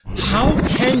How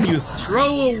can you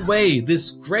throw away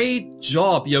this great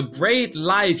job, your great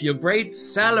life, your great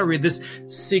salary, this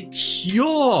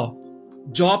secure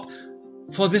job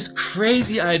for this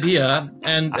crazy idea?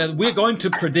 And we're going to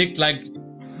predict, like,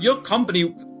 your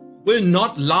company will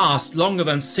not last longer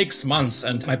than 6 months.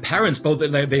 And my parents both, they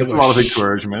That's were a lot of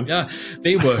encouragement. Yeah,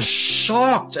 they were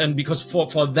shocked. And because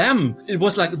for them, it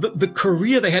was like the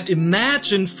career they had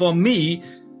imagined for me.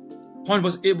 Point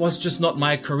was, it was just not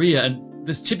my career. And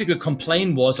this typical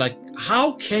complaint was like,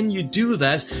 how can you do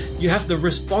that? You have the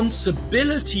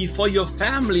responsibility for your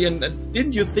family. And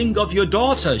didn't you think of your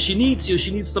daughter? She needs you.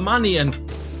 She needs the money. And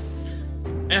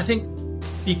I think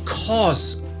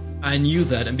because I knew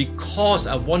that, and because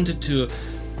I wanted to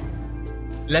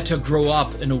let her grow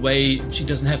up in a way she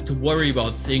doesn't have to worry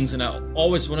about things, and I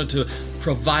always wanted to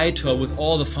provide her with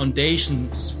all the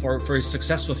foundations for a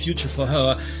successful future for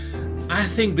her, I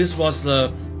think this was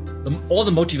all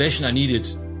the motivation I needed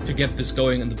to get this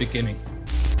going in the beginning.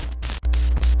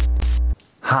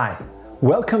 Hi,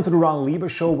 welcome to the Ron Lieber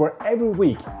Show, where every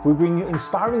week we bring you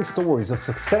inspiring stories of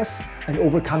success and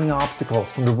overcoming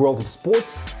obstacles from the worlds of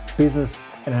sports, business,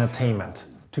 and entertainment.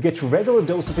 To get your regular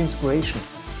dose of inspiration,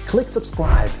 click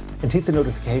subscribe and hit the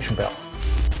notification bell.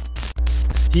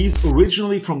 He's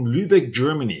originally from Lübeck,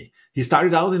 Germany. He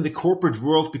started out in the corporate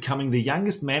world, becoming the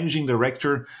youngest managing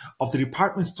director of the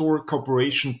department store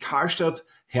corporation Karstadt,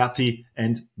 Hertie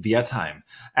and Wertheim.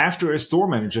 After a store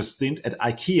manager stint at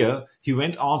IKEA, he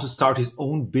went on to start his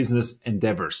own business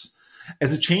endeavors.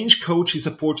 As a change coach, he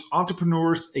supports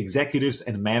entrepreneurs, executives,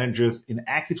 and managers in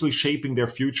actively shaping their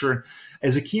future.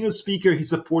 As a keynote speaker, he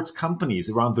supports companies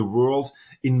around the world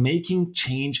in making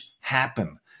change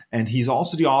happen. And he's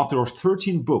also the author of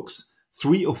 13 books,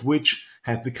 3 of which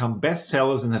have become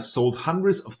bestsellers and have sold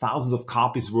hundreds of thousands of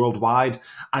copies worldwide.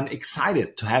 I'm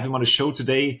excited to have him on the show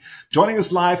today. Joining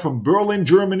us live from Berlin,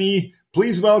 Germany,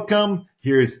 please welcome,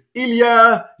 here's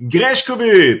Ilja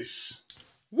Grzeskowitz.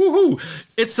 Woohoo!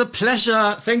 It's a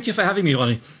pleasure. Thank you for having me,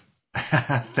 Ronnie.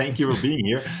 Thank you for being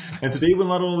here. And today we'll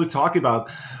not only talk about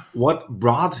what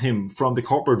brought him from the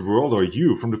corporate world, or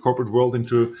you from the corporate world,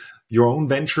 into your own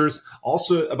ventures,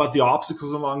 also about the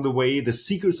obstacles along the way, the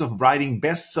secrets of writing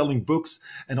best-selling books,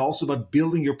 and also about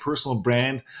building your personal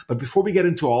brand. But before we get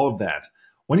into all of that,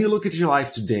 when you look at your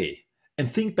life today and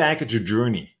think back at your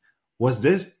journey, was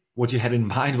this what you had in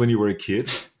mind when you were a kid?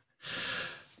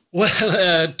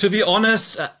 Well, to be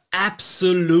honest,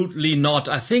 absolutely not.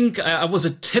 I think I was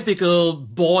a typical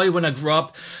boy when I grew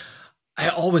up. I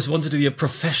always wanted to be a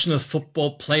professional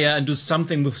football player and do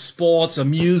something with sports or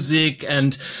music.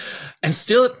 And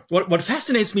still, what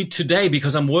fascinates me today,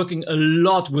 because I'm working a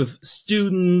lot with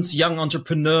students, young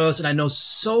entrepreneurs, and I know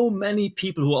so many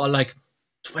people who are like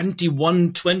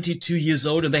 21, 22 years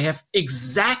old, and they have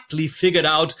exactly figured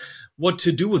out what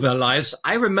to do with their lives.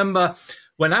 I remember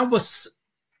when I was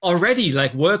already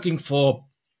like working for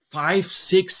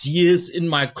 5-6 years in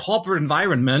my corporate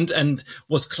environment and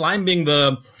was climbing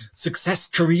the success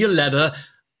career ladder,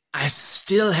 I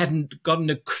still hadn't gotten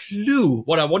a clue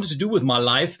what I wanted to do with my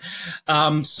life.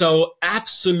 So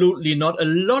absolutely not. A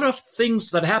lot of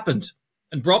things that happened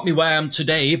and brought me where I am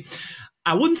today,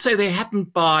 I wouldn't say they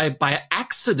happened by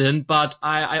accident, but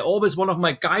I always, one of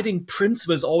my guiding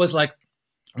principles, always like,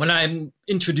 when I'm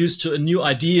introduced to a new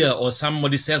idea or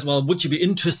somebody says, well, would you be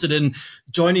interested in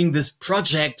joining this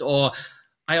project? Or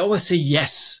I always say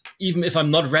yes, even if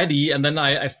I'm not ready. And then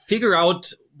I figure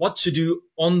out what to do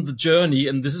on the journey.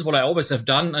 And this is what I always have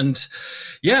done. And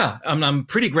yeah, I'm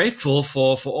pretty grateful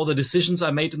for all the decisions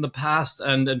I made in the past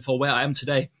and for where I am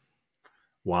today.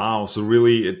 Wow. So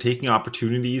really taking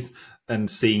opportunities and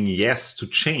saying yes to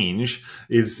change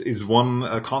is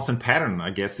one constant pattern,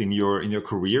 I guess, in your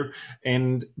career.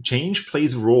 And change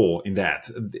plays a role in that.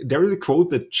 There is a quote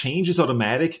that change is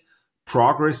automatic,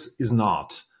 progress is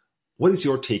not. What is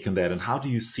your take on that, and how do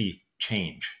you see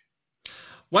change?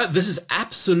 Well, this is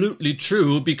absolutely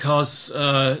true, because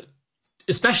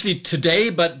especially today,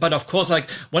 but of course, like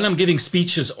when I'm giving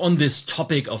speeches on this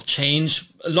topic of change,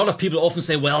 a lot of people often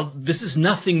say, well, this is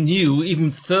nothing new. Even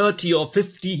 30 or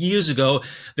 50 years ago,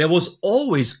 there was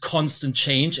always constant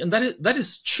change. And that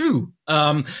is true.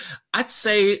 I'd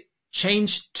say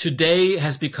change today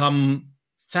has become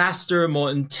faster,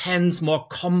 more intense, more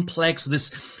complex,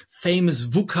 this famous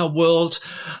VUCA world,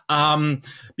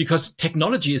 because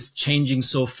technology is changing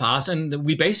so fast. And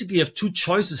we basically have 2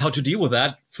 choices how to deal with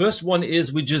that. First one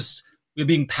is we're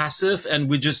being passive and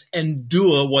we just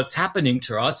endure what's happening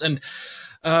to us. And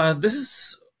this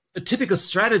is a typical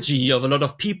strategy of a lot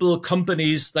of people,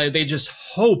 companies. They just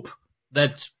hope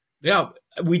that,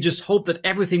 we just hope that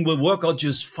everything will work out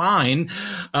just fine.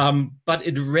 But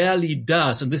it rarely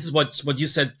does. And this is what you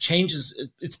said, change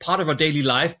it's part of our daily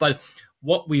life, but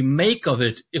what we make of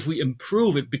it, if we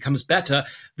improve, it becomes better.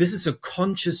 This is a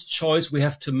conscious choice we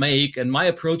have to make. And my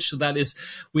approach to that is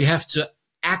we have to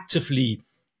actively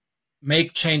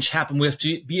make change happen. We have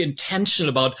to be intentional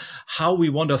about how we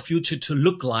want our future to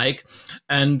look like.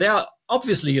 And there are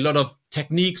obviously a lot of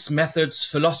techniques, methods,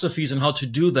 philosophies on how to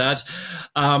do that.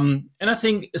 And I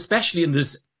think especially in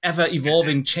this ever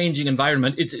evolving, changing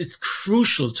environment, it's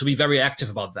crucial to be very active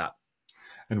about that.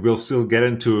 And we'll still get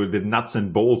into the nuts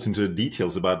and bolts, into the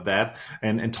details about that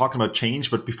and talking about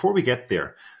change. But before we get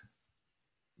there,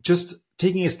 just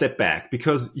taking a step back,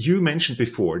 because you mentioned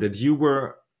before that you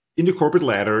were in the corporate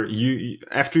ladder. You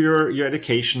after your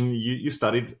education, you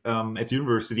studied at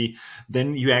university.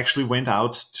 Then you actually went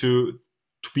out to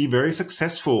be very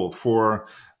successful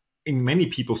in many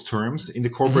people's terms in the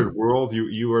corporate world.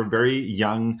 You were very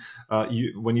young.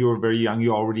 When you were very young,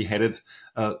 you already headed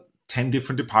 10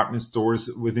 different department stores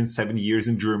within 7 years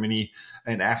in Germany.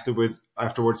 And afterwards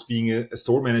being a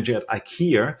store manager at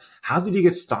IKEA. How did you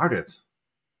get started?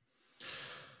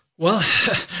 Well,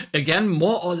 again,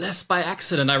 more or less by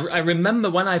accident. I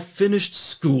remember when I finished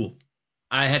school,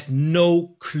 I had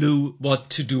no clue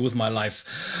what to do with my life.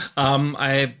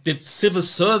 I did civil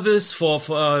service for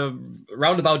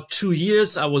around about 2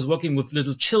 years. I was working with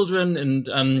little children,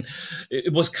 and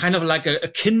it was kind of like a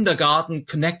kindergarten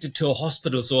connected to a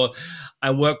hospital. So I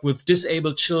worked with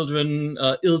disabled children,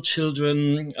 ill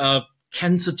children,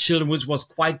 cancer children, which was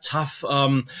quite tough.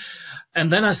 And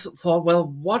then I thought, well,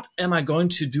 what am I going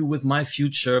to do with my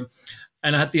future?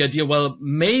 And I had the idea, well,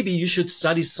 maybe you should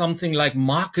study something like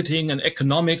marketing and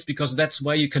economics, because that's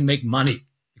where you can make money.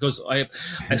 Because I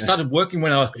started working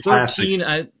when I was 13.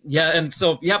 And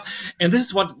this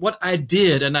is what I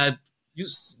did. And I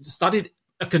studied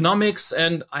economics,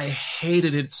 and I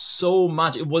hated it so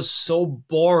much. It was so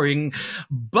boring,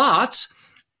 but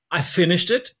I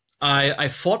finished it. I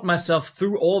fought myself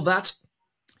through all that.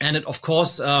 And it, of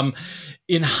course,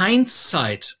 in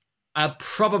hindsight, I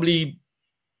probably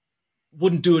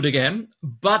wouldn't do it again.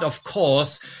 But of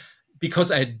course,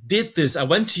 because I did this, I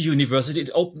went to university.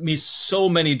 It opened me so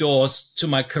many doors to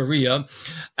my career.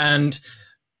 And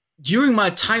during my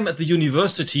time at the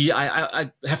university,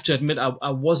 I have to admit,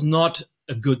 I was not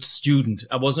a good student.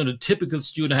 I wasn't a typical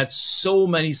student. I had so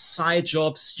many side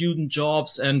jobs, student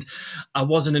jobs, and I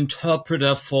was an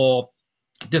interpreter for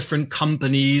different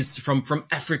companies from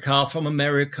Africa, from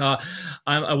America.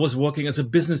 I was working as a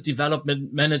business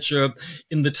development manager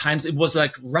in the times. It was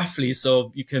like roughly,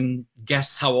 so you can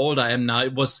guess how old I am now.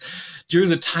 It was during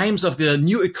the times of the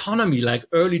new economy, like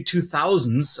early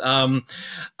 2000s.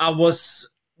 I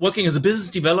was working as a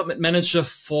business development manager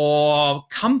for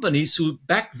companies who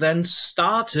back then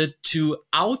started to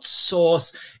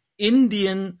outsource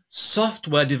Indian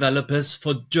software developers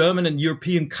for German and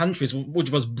European countries, which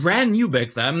was brand new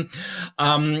back then.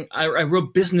 I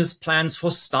wrote business plans for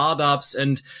startups.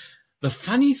 And the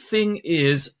funny thing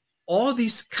is, all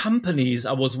these companies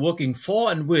I was working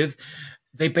for and with,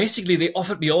 they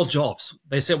offered me all jobs.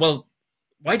 They said, well,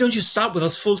 why don't you start with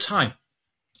us full time?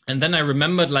 And then I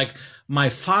remembered like my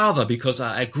father, because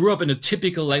I grew up in a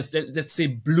typical, like, let's say,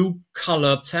 blue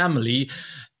collar family.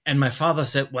 And my father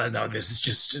said, well, no, this is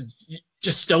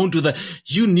just don't do that.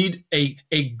 You need a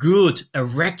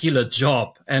regular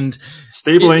job and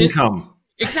stable income.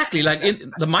 Exactly. Like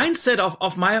the mindset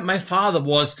of my father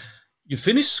was, you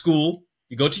finish school,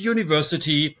 you go to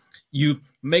university, you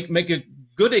make a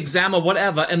good exam or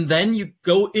whatever, and then you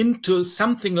go into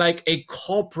something like a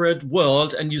corporate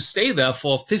world and you stay there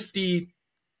for 50,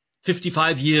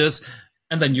 55 years,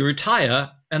 and then you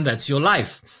retire, and that's your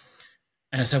life.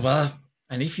 And I said, well,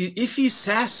 and if he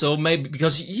says so, maybe,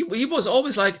 because he was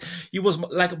always like, he was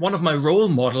like one of my role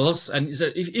models. And he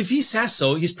said, if he says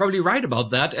so, he's probably right about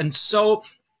that. And so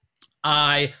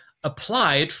I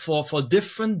applied for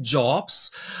different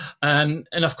jobs. And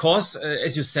of course,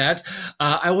 as you said,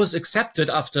 I was accepted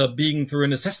after being through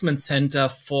an assessment center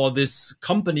for this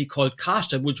company called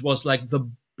Karstadt, which was like the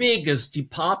biggest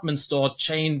department store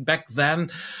chain back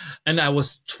then. And I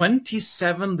was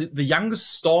 27, the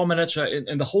youngest store manager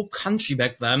in the whole country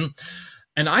back then.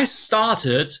 And I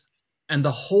started, and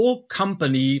the whole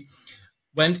company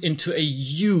went into a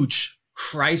huge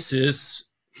crisis,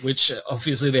 which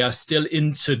obviously they are still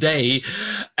in today.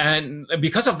 And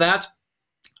because of that,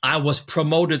 I was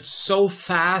promoted so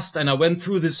fast, and I went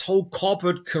through this whole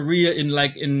corporate career on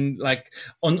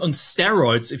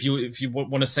steroids, if you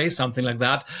want to say something like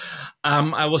that.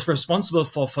 I was responsible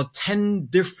for 10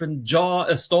 different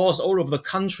stores all over the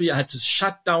country. I had to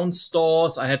shut down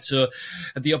stores. I had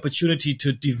the opportunity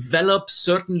to develop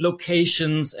certain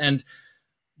locations. And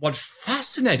what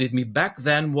fascinated me back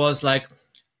then was like,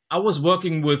 I was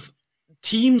working with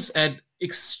teams at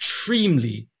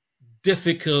extremely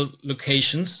difficult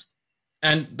locations.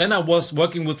 And then I was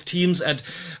working with teams at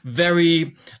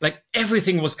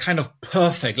everything was kind of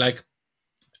perfect. Like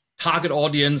target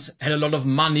audience had a lot of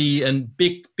money and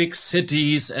big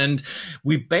cities. And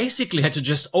we basically had to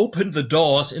just open the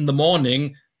doors in the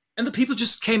morning, and the people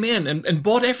just came in and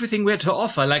bought everything we had to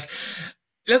offer. Like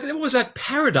it was like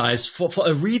paradise for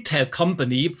a retail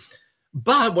company.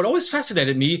 But what always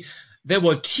fascinated me, there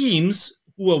were teams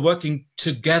who were working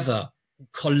together,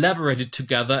 collaborated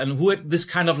together, and who had this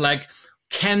kind of like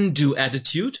can-do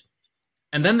attitude.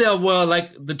 And then there were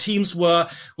like the teams were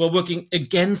working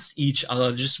against each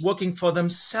other, just working for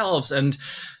themselves. And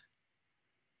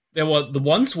there were the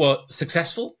ones who were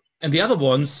successful and the other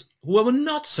ones who were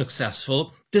not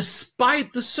successful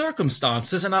despite the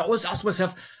circumstances. And I always ask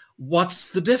myself,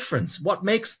 what's the difference? What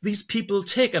makes these people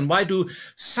tick? And why do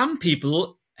some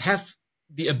people have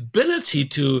the ability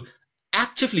to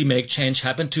actively make change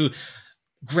happen, to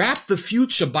grab the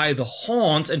future by the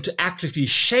horns and to actively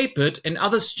shape it, and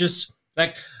others just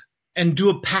and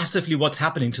do it passively what's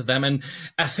happening to them? And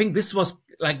I think this was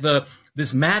like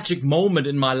this magic moment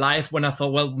in my life when I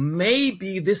thought, well,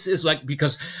 maybe this is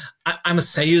because I'm a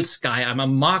sales guy, I'm a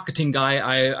marketing guy,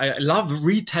 I love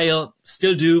retail,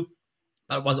 still do.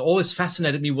 But what always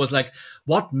fascinated me was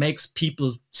what makes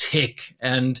people tick,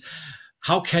 and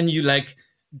how can you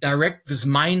direct this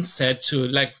mindset to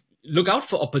look out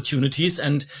for opportunities.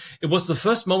 And it was the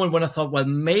first moment when I thought, well,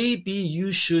 maybe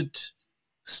you should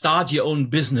start your own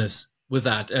business with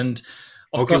that. And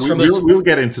of course, we'll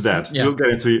get into that. Yeah. We'll get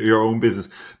into your own business.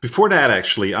 Before that,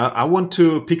 actually, I want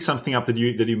to pick something up that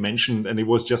you mentioned, and it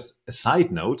was just a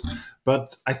side note.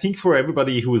 But I think for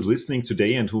everybody who is listening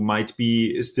today and who might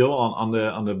be still on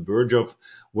the verge of,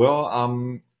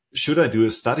 should I do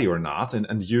a study or not?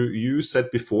 And you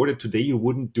said before that today you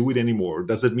wouldn't do it anymore.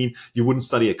 Does it mean you wouldn't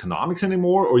study economics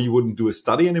anymore, or you wouldn't do a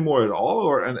study anymore at all?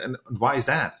 Or and why is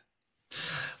that?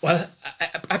 Well,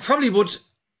 I probably would.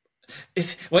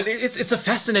 It's a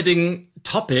fascinating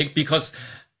topic, because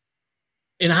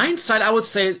in hindsight, I would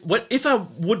say, if I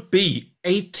would be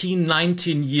 18,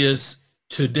 19 years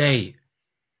today,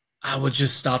 I would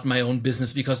just start my own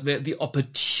business, because the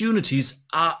opportunities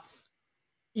are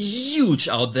huge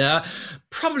out there.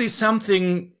 Probably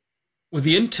something with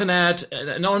the internet,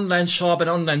 an online shop, an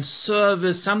online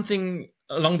service, something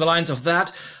along the lines of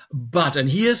that. But, and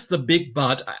here's the big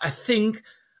but, I think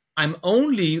I'm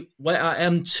only where I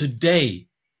am today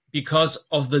because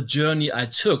of the journey I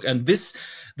took. And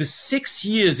the 6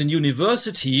 years in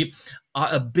university are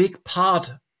a big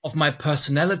part of my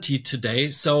personality today.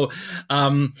 So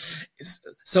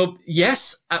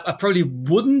yes, I probably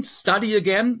wouldn't study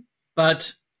again,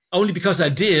 but only because I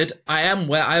did, I am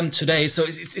where I am today. So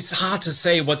it's hard to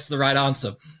say what's the right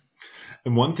answer.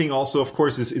 And one thing also, of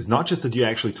course, is not just that you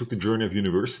actually took the journey of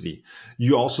university.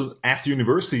 You also, after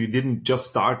university, you didn't just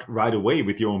start right away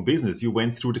with your own business. You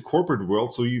went through the corporate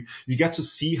world. So you get to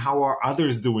see how are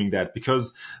others doing that,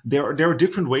 because there are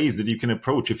different ways that you can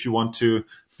approach if you want to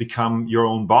become your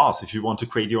own boss, if you want to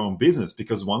create your own business.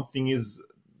 Because one thing is,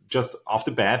 just off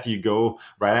the bat, you go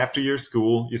right after your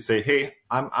school, you say, hey,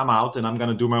 I'm out and I'm going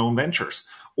to do my own ventures.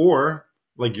 Or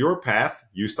like your path,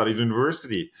 you studied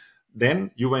university.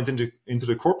 Then you went into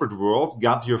the corporate world,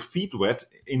 got your feet wet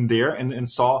in there, and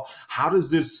saw how does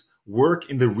this work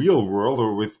in the real world,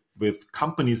 or with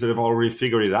companies that have already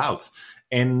figured it out.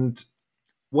 And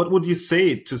what would you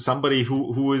say to somebody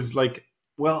who is like,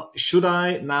 well, should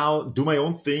I now do my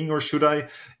own thing, or should I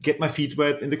get my feet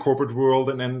wet in the corporate world?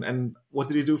 And what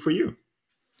did it do for you?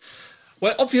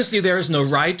 Well, obviously there is no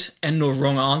right and no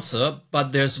wrong answer,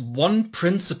 but there's one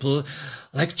principle,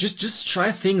 just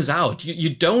try things out.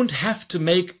 You don't have to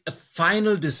make a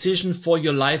final decision for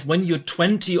your life when you're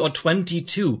 20 or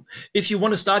 22. If you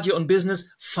want to start your own business,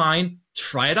 fine,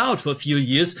 try it out for a few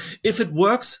years. If it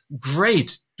works,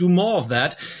 great, do more of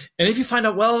that. And if you find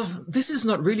out, well, this is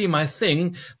not really my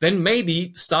thing, then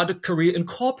maybe start a career in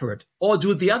corporate, or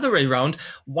do it the other way around.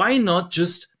 Why not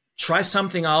just try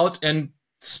something out and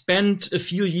spend a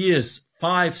few years,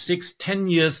 5, 6, 10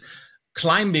 years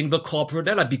climbing the corporate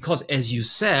ladder? Because as you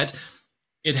said,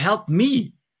 it helped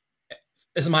me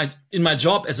in my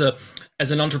job as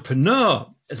an entrepreneur,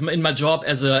 in my job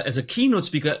as a keynote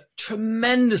speaker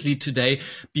tremendously today,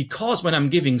 because when I'm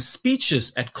giving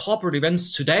speeches at corporate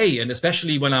events today, and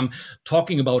especially when I'm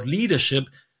talking about leadership,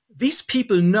 these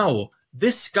people know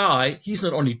this guy, he's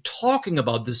not only talking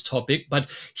about this topic, but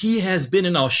he has been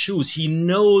in our shoes. He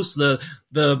knows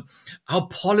how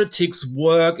politics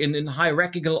work in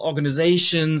hierarchical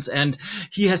organizations, and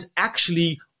he has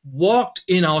actually walked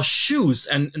in our shoes.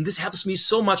 And this helps me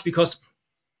so much because,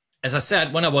 as I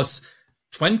said, when I was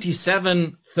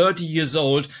 27, 30 years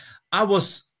old, I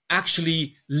was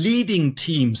actually leading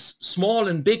teams, small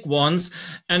and big ones,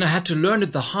 and I had to learn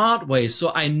it the hard way.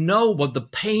 So I know what the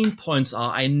pain points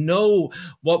are. I know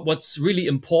what's really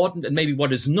important and maybe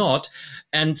what is not.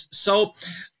 And so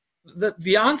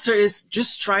the answer is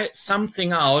just try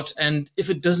something out. And if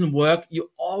it doesn't work,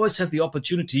 you always have the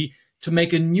opportunity to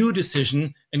make a new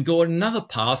decision and go another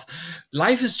path.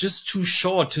 Life is just too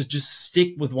short to just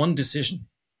stick with one decision.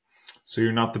 So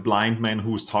you're not the blind man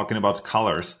who's talking about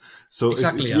colors. So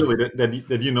exactly, it's really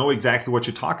that you know exactly what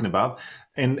you're talking about.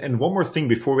 And one more thing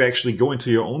before we actually go into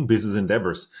your own business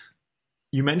endeavors.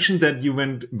 You mentioned that you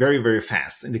went very, very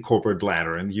fast in the corporate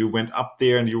ladder, and you went up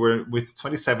there, and you were with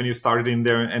 27, you started in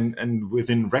there, and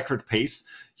within record pace,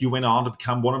 you went on to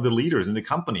become one of the leaders in the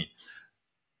company.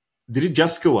 Did it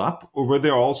just go up, or were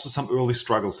there also some early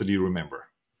struggles that you remember?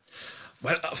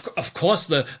 Well, of course,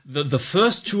 the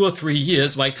first 2 or 3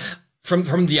 years, like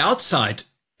from the outside,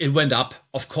 it went up,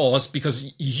 of course,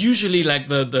 because usually like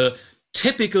the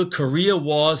typical career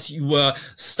was you were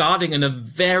starting in a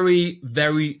very,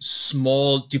 very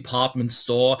small department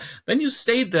store. Then you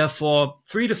stayed there for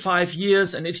 3 to 5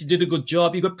 years. And if you did a good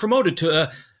job, you got promoted to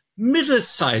a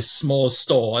middle-sized small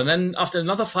store. And then after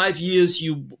another 5 years,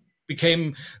 you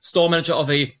became store manager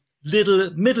of a little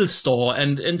middle store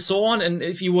and so on. And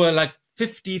if you were like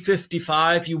 50,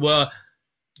 55, you were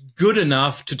good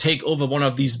enough to take over one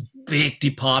of these big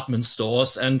department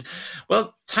stores. And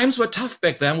well, times were tough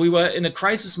back then. We were in a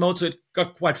crisis mode, so it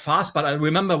got quite fast. But I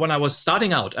remember when I was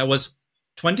starting out, I was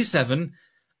 27.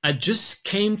 I just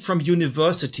came from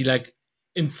university. Like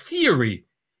in theory,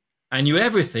 I knew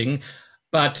everything,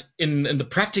 but in the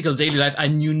practical daily life, I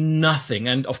knew nothing.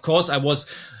 And of course, I was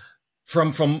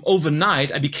from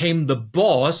overnight, I became the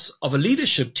boss of a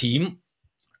leadership team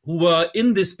who were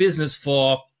in this business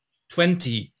for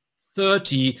 20,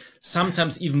 30,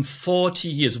 sometimes even 40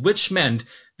 years, which meant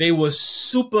they were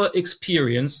super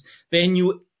experienced. They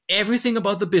knew everything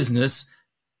about the business.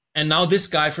 And now this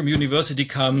guy from university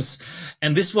comes,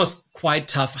 and this was quite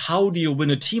tough. How do you win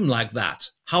a team like that?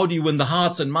 How do you win the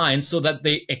hearts and minds so that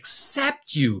they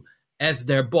accept you as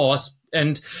their boss?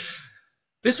 And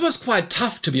this was quite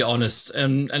tough, to be honest.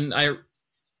 And I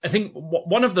think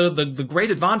one of the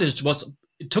great advantage was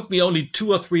it took me only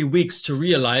 2 or 3 weeks to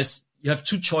realize you have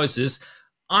two choices.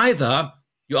 Either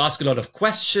you ask a lot of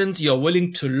questions, you're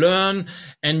willing to learn,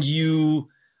 and you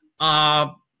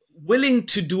are willing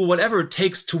to do whatever it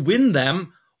takes to win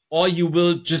them, or it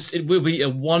will be a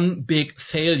one big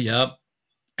failure.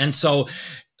 And so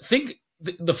I think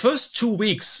the first 3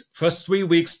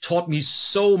 weeks taught me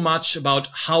so much about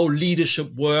how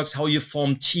leadership works, how you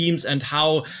form teams, and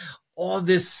how all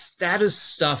this status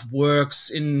stuff works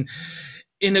in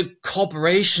a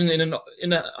corporation,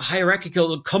 in a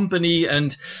hierarchical company.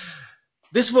 And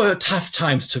these were tough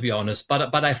times, to be honest,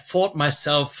 but I fought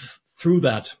myself through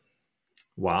that.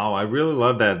 Wow, I really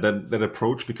love that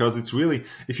approach, because it's really,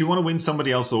 if you want to win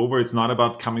somebody else over, it's not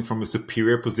about coming from a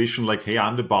superior position like, hey,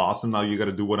 I'm the boss and now you got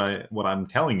to do what I'm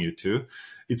telling you to.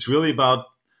 It's really about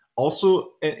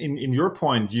also, in your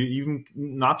point, you even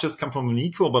not just come from an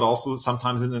equal, but also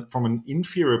sometimes from an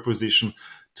inferior position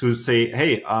to say,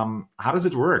 hey, how does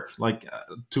it work? Like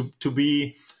to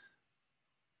be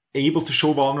able to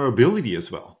show vulnerability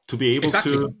as well, to be able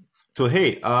to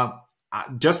hey,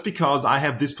 just because I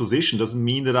have this position doesn't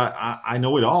mean that I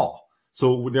know it all.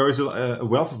 So there is a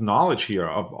wealth of knowledge here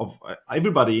of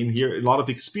everybody in here, a lot of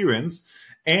experience.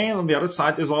 And on the other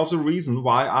side, there's also a reason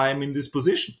why I'm in this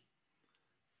position.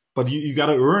 But you got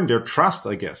to earn their trust,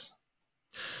 I guess.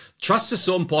 Trust is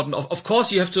so important. Of course,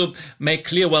 you have to make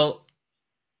clear, well,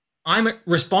 I'm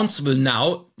responsible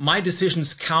now. My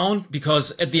decisions count,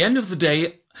 because at the end of the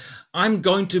day, I'm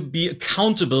going to be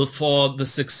accountable for the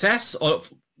success or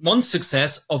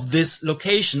non-success of this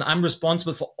location. I'm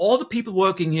responsible for all the people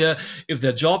working here, if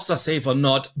their jobs are safe or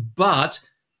not, but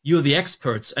you're the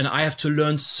experts and I have to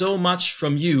learn so much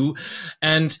from you.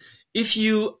 And if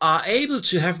you are able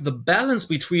to have the balance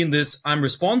between this, I'm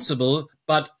responsible,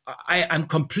 but I'm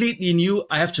completely new,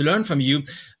 I have to learn from you,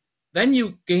 then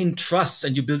you gain trust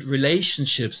and you build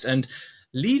relationships. And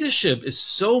leadership is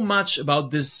so much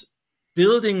about this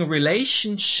building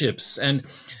relationships. And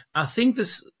I think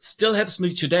this still helps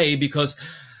me today, because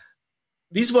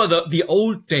these were the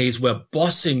old days where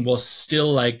bossing was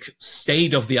still like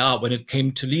state of the art when it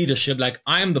came to leadership. Like,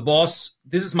 I am the boss,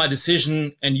 this is my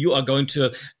decision, and you are going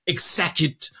to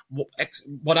execute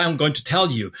what I'm going to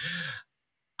tell you.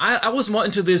 I was more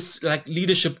into this like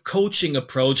leadership coaching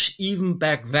approach even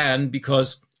back then,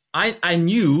 because I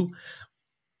knew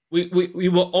we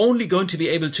were only going to be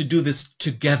able to do this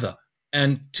together.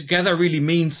 And together really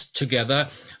means together.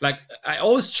 Like, I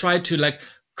always tried to like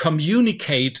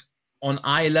communicate on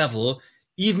eye level,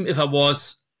 even if I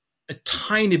was a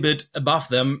tiny bit above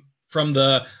them from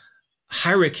the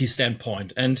hierarchy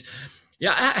standpoint. And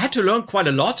yeah, I had to learn quite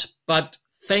a lot, but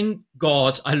thank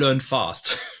God I learned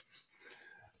fast.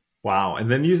 Wow. And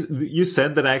then you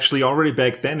said that actually already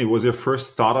back then it was your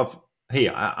first thought of, hey,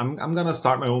 I'm going to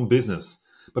start my own business.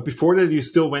 But before that, you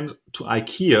still went to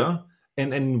IKEA.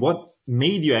 And what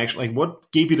made you actually, like,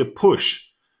 what gave you the push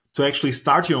to actually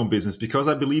start your own business? Because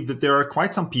I believe that there are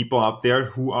quite some people out there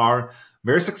who are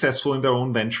very successful in their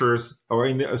own ventures, or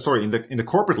in the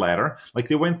corporate ladder. Like,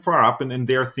 they went far up and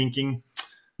they're thinking,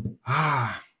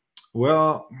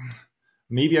 well,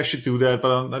 maybe I should do that.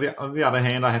 But on the other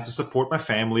hand, I have to support my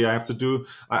family. I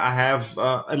have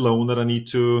a loan that I need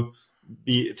to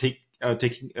be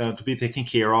taken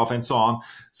care of, and so on.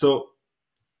 So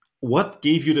what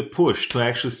gave you the push to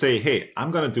actually say, hey,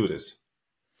 I'm going to do this?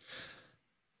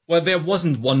 Well, there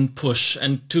wasn't one push.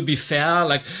 And to be fair,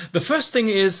 like, the first thing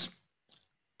is,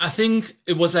 I think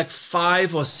it was like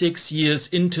 5 or 6 years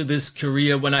into this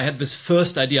career when I had this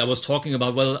first idea I was talking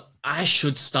about. Well, I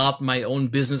should start my own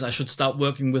business. I should start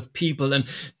working with people and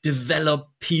develop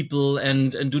people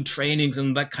and do trainings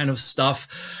and that kind of stuff.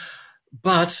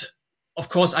 But of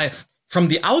course, from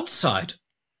the outside,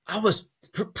 I was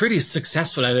pretty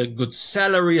successful. I had a good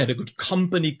salary, I had a good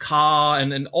company car,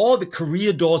 and all the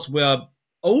career doors were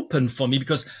open for me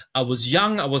because I was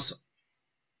young. I was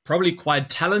probably quite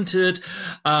talented.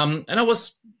 And I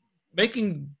was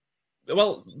making,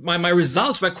 well, my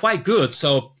results were quite good.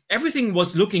 So everything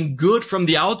was looking good from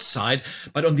the outside,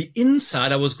 but on the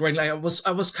inside, I was growing. Like, I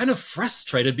was kind of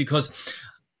frustrated because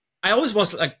I always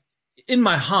was like, in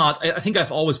my heart, I think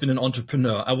I've always been an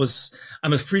entrepreneur.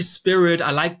 I'm a free spirit.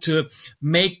 I like to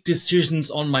make decisions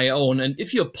on my own. And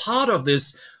if you're part of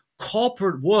this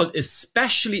corporate world,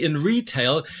 especially in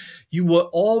retail, you were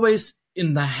always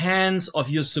in the hands of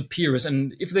your superiors.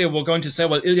 And if they were going to say,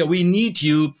 well, Ilja, we need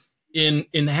you in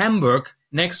Hamburg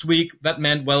next week, that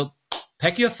meant, well,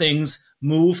 pack your things,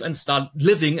 move and start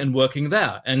living and working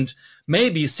there. And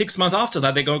maybe 6 months after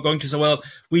that, they're going to say, well,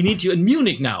 we need you in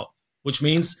Munich now, which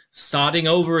means starting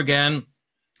over again.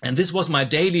 And this was my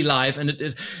daily life. And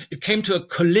it came to a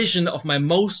collision of my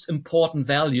most important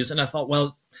values. And I thought,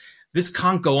 well, this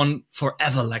can't go on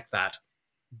forever like that.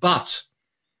 But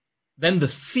then the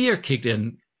fear kicked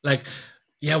in, like,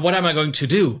 yeah, what am I going to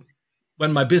do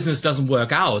when my business doesn't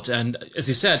work out? And as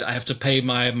you said, I have to pay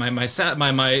my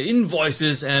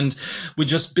invoices, and we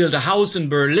just built a house in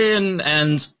Berlin.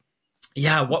 And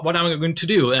yeah, what am I going to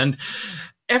do? And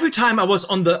every time I was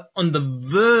on the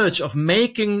verge of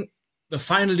making the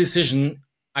final decision,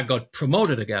 I got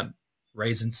promoted again.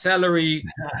 Raise in salary,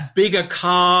 bigger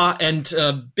car, and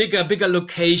bigger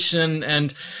location,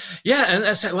 and yeah. And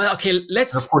I said, well, okay,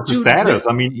 let's. Of course, the status.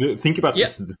 I mean, think about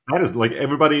this. The status. Like,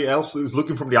 everybody else is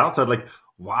looking from the outside, like,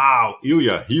 wow,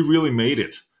 Ilja, he really made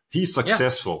it. He's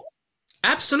successful.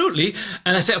 Yeah, absolutely.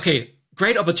 And I said, okay,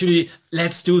 great opportunity.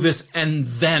 Let's do this, and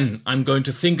then I'm going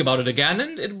to think about it again.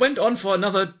 And it went on for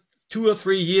another 2 or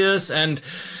 3 years, and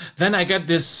then I get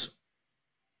this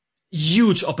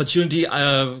huge opportunity.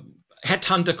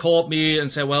 Headhunter called me and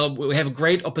said, well, we have a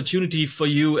great opportunity for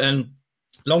you. And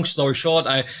long story short,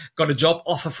 I got a job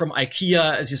offer from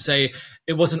IKEA. As you say,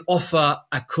 it was an offer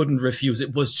I couldn't refuse.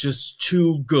 It was just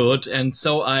too good. And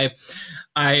so I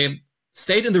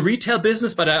stayed in the retail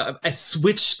business, but I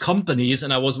switched companies,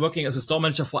 and I was working as a store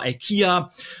manager for IKEA.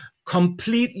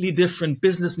 Completely different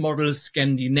business models,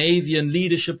 Scandinavian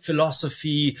leadership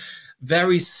philosophy,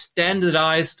 very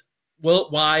standardized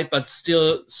worldwide, but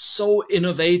still so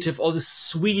innovative, all the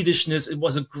Swedishness. It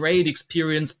was a great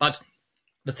experience. But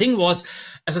the thing was,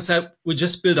 as I said, we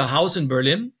just built a house in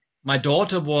Berlin. My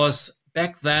daughter was,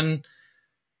 back then,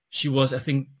 she was, I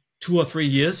think, 2 or 3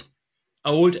 years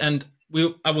old. And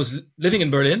I was living in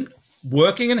Berlin,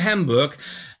 working in Hamburg,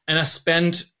 and I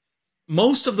spent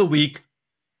most of the week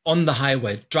on the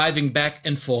highway, driving back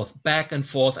and forth.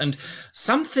 And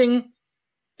something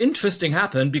interesting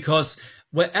happened, because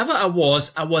wherever I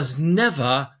was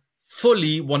never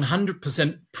fully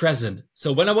 100% present.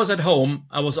 So when I was at home,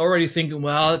 I was already thinking,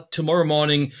 well, tomorrow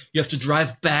morning you have to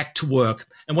drive back to work.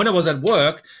 And when I was at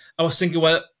work, I was thinking,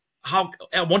 well, how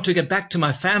I want to get back to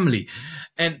my family.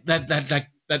 And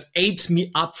that ate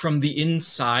me up from the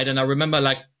inside. And I remember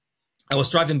like I was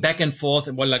driving back and forth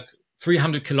and like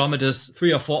 300 kilometers,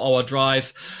 3 or 4 hour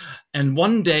drive. And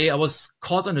one day I was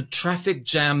caught in a traffic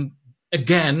jam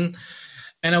again.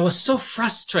 And I was so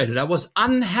frustrated. I was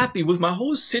unhappy with my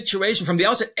whole situation. From the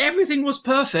outside, everything was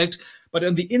perfect. But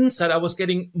on the inside, I was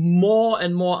getting more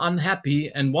and more unhappy.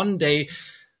 And one day,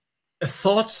 a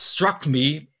thought struck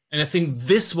me. And I think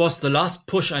this was the last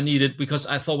push I needed, because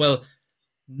I thought, well,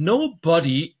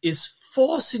 nobody is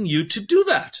forcing you to do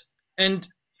that. And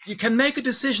you can make a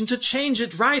decision to change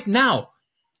it right now.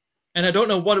 And I don't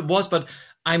know what it was, but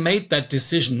I made that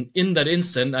decision in that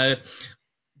instant. I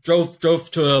drove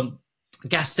to a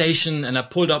gas station and I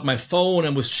pulled out my phone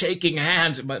and was shaking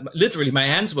hands. Literally, my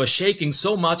hands were shaking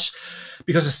so much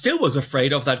because I still was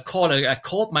afraid of that call. I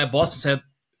called my boss and said,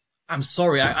 I'm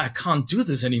sorry, I can't do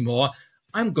this anymore.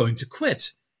 I'm going to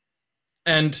quit.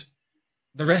 And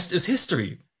the rest is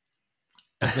history,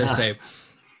 as they say.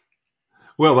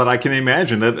 Well, but I can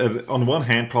imagine that on one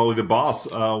hand, probably the boss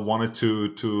wanted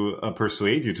to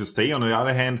persuade you to stay. On the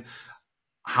other hand,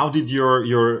 how did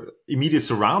your immediate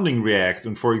surrounding react?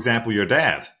 And for example, your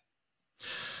dad?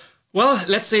 Well,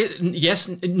 let's say yes,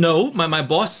 no. My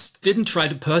boss didn't try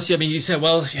to pursue. I mean, he said,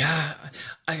 well, yeah,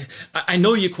 I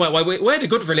know you quite well. We had a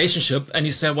good relationship. And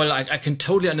he said, well, I can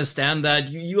totally understand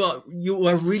that you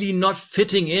are really not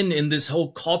fitting in this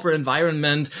whole corporate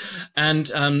environment. And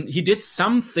he did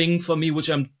something for me, which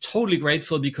I'm totally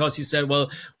grateful, because he said, well,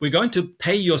 we're going to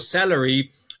pay your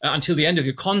salary until the end of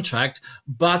your contract,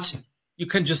 but you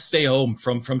can just stay home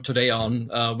from today on,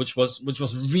 which was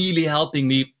really helping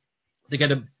me to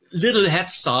get a little head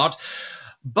start.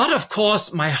 But of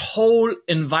course, my whole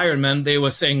environment, they were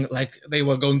saying, like, they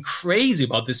were going crazy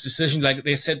about this decision. Like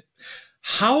they said,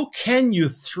 how can you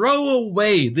throw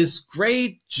away this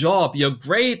great job, your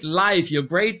great life, your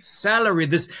great salary,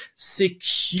 this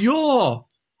secure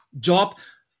job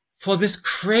for this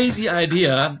crazy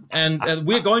idea? And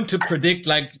we're going to predict,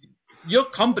 like, your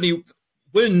company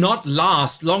will not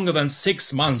last longer than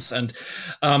 6 months. And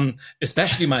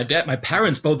especially my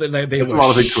parents, both, they That's were a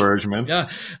lot of encouragement. Yeah,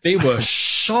 they were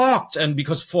shocked. And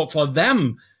because for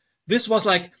them, this was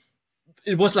like,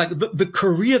 it was like the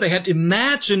career they had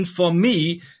imagined for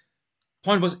me.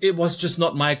 Point was, it was just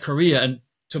not my career. And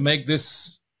to make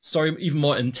this story even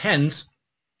more intense,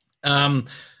 I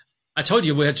told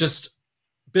you we had just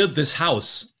built this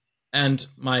house, and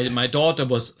my daughter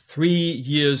was 3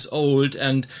 years old,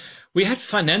 and we had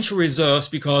financial reserves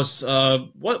because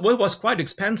what was quite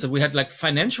expensive. We had like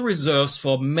financial reserves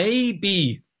for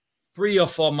maybe 3 or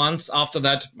 4 months after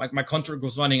that. My contract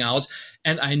was running out,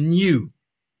 and I knew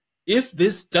if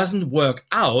this doesn't work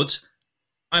out,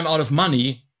 I'm out of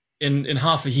money in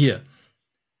half a year.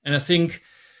 And I think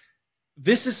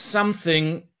this is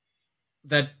something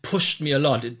that pushed me a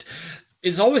lot.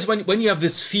 It's always when you have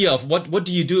this fear of what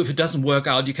do you do if it doesn't work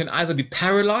out, you can either be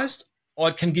paralyzed or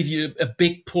it can give you a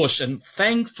big push. And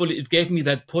thankfully, it gave me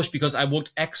that push because I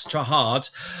worked extra hard.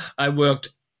 I worked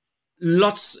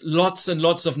lots and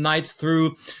lots of nights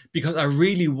through because I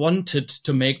really wanted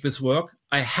to make this work.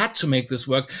 I had to make this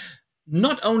work,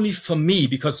 not only for me,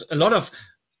 because a lot of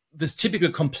this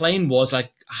typical complaint was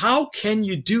like, how can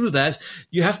you do that?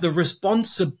 You have the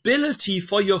responsibility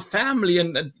for your family.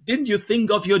 And didn't you think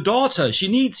of your daughter? She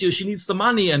needs you. She needs the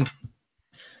money. And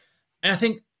I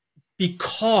think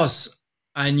because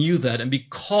I knew that, and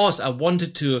because I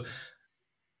wanted to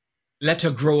let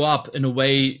her grow up in a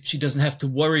way she doesn't have to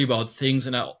worry about things,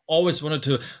 and I always wanted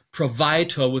to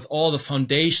provide her with all the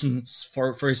foundations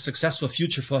for a successful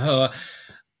future for her,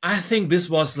 I think this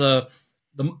was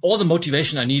all the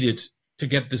motivation I needed to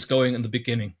get this going in the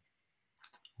beginning.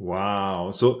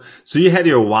 Wow. So you had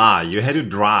your why, you had your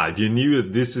drive, you knew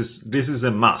that this is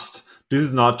a must. This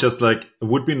is not just like it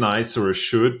would be nice or a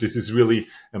should. This is really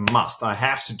a must. I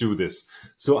have to do this.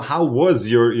 So how was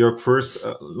your first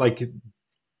like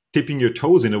tipping your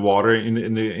toes in the water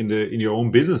in your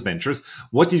own business ventures?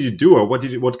 What did you do, or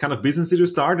what kind of business did you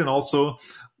start? And also,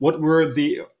 what were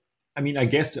I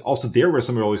guess also there were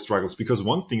some early struggles, because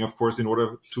one thing, of course, in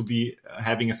order to be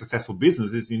having a successful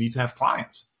business is you need to have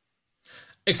clients.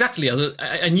 Exactly.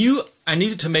 I knew I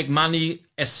needed to make money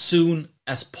as soon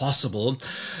as possible.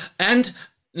 And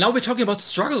now we're talking about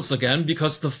struggles again,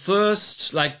 because the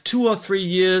first like 2 or 3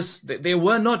 years, they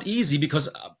were not easy, because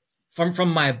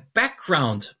from my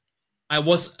background, I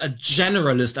was a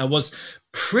generalist. I was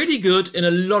pretty good in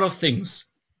a lot of things,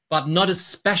 but not a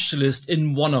specialist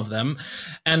in one of them.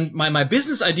 And my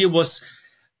business idea was,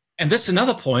 and that's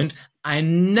another point, I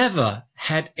never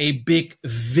had a big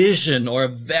vision or a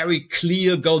very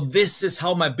clear goal. This is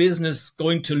how my business is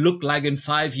going to look like in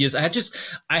 5 years.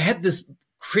 I had this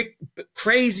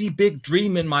crazy big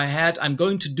dream in my head. I'm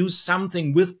going to do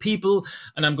something with people,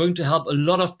 and I'm going to help a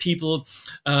lot of people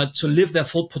to live their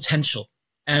full potential.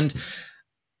 And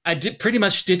I pretty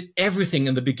much did everything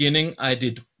in the beginning. I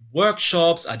did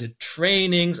workshops, I did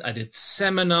trainings, I did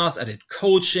seminars, I did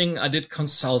coaching, I did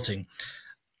consulting.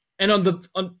 And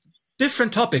on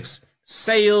different topics,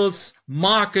 sales,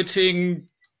 marketing,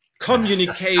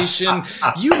 communication,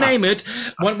 you name it.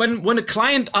 When a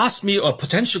client asked me, or a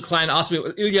potential client asked me,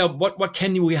 Ilja, what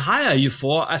can we hire you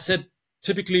for? I said,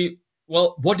 typically,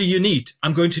 well, what do you need?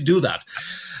 I'm going to do that.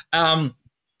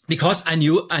 Because I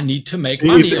knew I need to make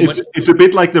money. It's a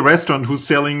bit like the restaurant who's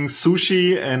selling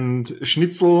sushi and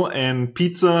schnitzel and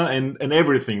pizza and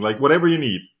everything, like whatever you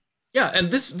need. Yeah,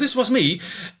 and this was me.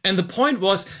 And the point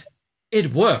was,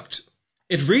 it worked.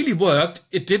 It really worked.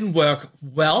 It didn't work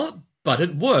well, but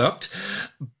it worked.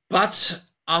 But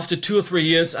after 2 or 3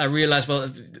 years, I realized, well,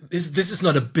 this is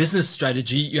not a business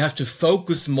strategy. You have to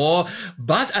focus more.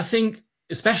 But I think,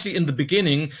 especially in the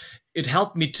beginning, it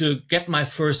helped me to get my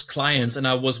first clients. And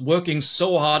I was working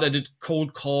so hard. I did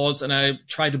cold calls and I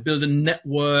tried to build a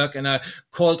network, and I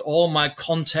called all my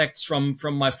contacts from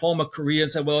my former career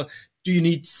and said, well, do you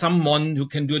need someone who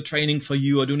can do a training for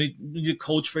you, or do you need a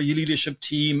coach for your leadership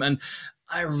team? And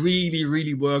I really,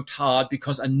 really worked hard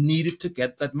because I needed to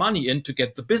get that money in to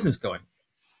get the business going.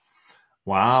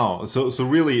 Wow. So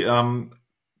really,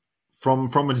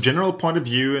 from a general point of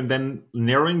view, and then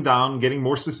narrowing down, getting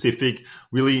more specific,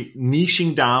 really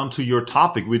niching down to your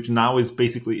topic, which now is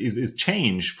basically is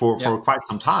change for quite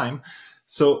some time.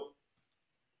 So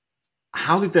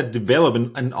how did that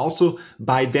develop? And also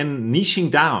by then niching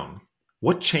down,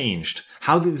 what changed?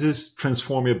 How did this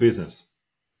transform your business?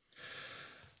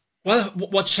 Well,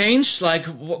 what changed, like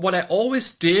what I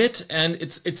always did, and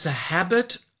it's a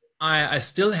habit I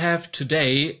still have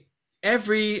today.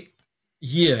 Every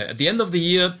year, at the end of the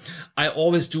year, I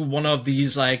always do one of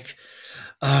these like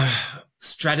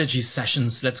strategy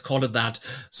sessions, let's call it that.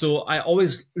 So I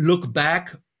always look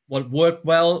back, what worked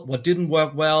well, what didn't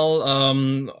work well,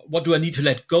 what do I need to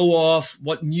let go of,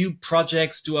 what new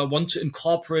projects do I want to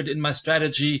incorporate in my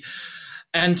strategy.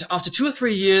 And after 2 or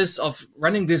 3 years of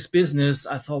running this business,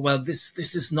 I thought, well, this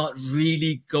is not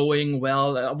really going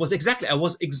well. I was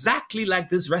exactly like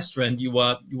this restaurant you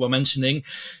were mentioning,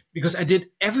 because I did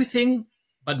everything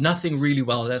but nothing really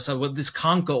well. I said, well, this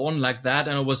can't go on like that.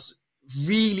 And I was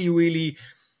really, really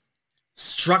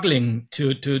struggling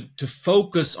to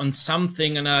focus on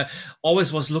something. And I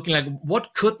always was looking like,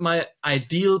 what could my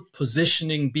ideal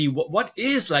positioning be? What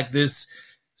is like this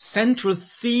central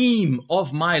theme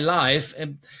of my life?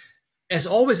 And as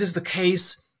always is the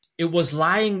case, it was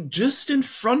lying just in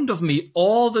front of me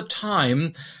all the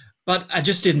time, but I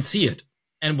just didn't see it.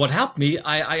 And what helped me,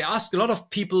 I asked a lot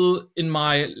of people in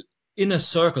my inner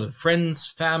circle, friends,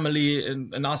 family,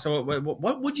 and asked,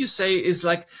 what would you say is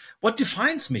like, what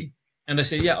defines me? And they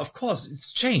say, yeah, of course,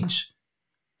 it's change.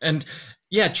 And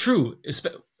yeah, true.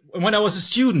 When I was a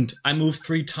student, I moved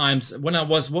 3 times. When I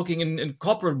was working in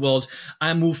corporate world,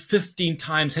 I moved 15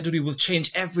 times, had to deal with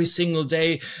change every single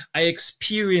day. I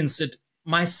experienced it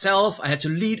myself. I had to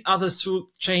lead others through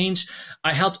change.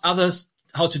 I helped others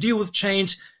how to deal with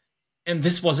change. And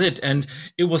this was it. And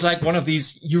it was like one of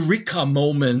these eureka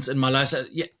moments in my life. So,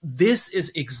 yeah, this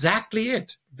is exactly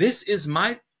it. This is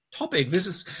my topic. This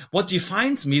is what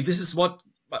defines me. This is what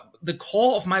the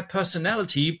core of my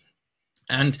personality.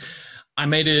 And I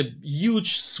made a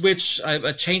huge switch.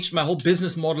 I changed my whole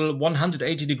business model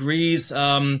 180 degrees.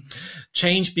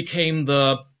 Change became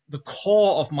the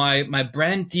core of my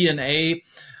brand DNA.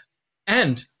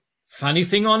 And funny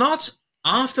thing or not,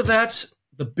 after that,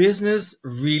 the business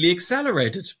really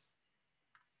accelerated.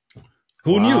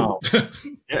 Who knew?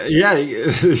 yeah.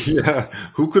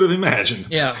 Who could have imagined?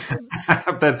 Yeah.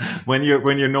 That when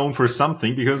you're known for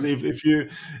something, because if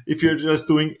you're just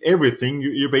doing everything,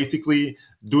 you're basically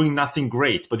doing nothing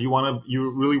great. But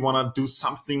you really wanna do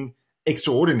something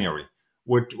extraordinary.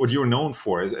 What you're known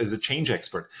for as a change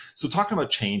expert. So talking about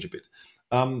change a bit,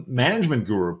 management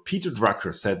guru Peter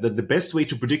Drucker said that the best way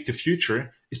to predict the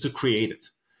future is to create it.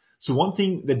 So one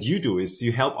thing that you do is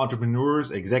you help entrepreneurs,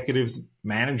 executives,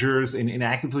 managers in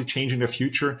actively changing their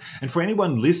future. And for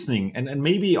anyone listening, and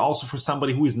maybe also for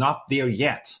somebody who is not there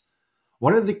yet,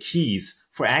 what are the keys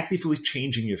for actively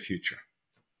changing your future?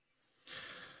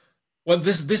 Well,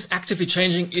 this actively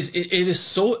changing it is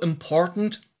so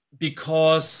important,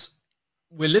 because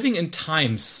we're living in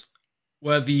times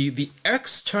where the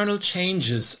external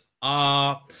changes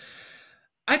are,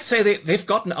 I'd say they've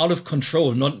gotten out of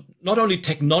control, not only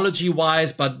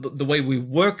technology-wise, but the way we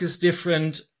work is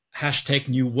different. Hashtag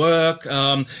new work.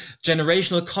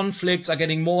 Generational conflicts are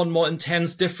getting more and more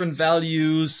intense, different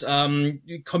values.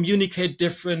 We communicate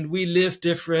different. We live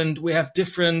different. We have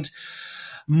different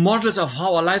models of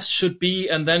how our lives should be.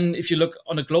 And then if you look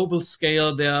on a global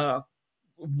scale, there are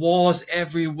wars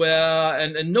everywhere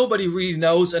and nobody really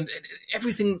knows. And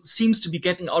everything seems to be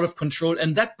getting out of control.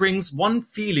 And that brings one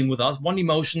feeling with us, one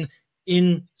emotion,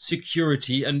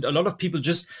 insecurity. And a lot of people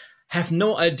just have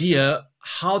no idea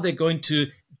how they're going to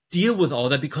deal with all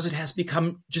that because it has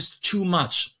become just too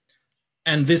much.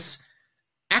 And this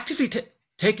actively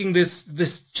taking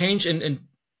this change and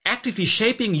actively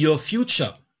shaping your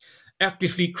future,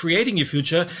 actively creating your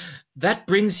future, that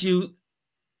brings you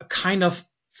a kind of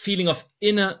feeling of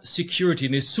inner security,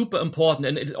 and it's super important.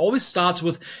 And it always starts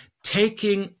with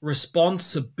taking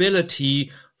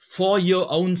responsibility for your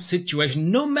own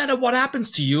situation. No matter what happens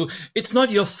to you, it's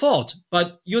not your fault,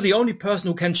 but you're the only person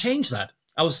who can change that.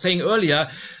 I was saying earlier,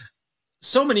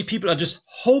 so many people are just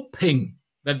hoping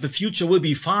that the future will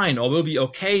be fine or will be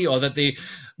okay, or that they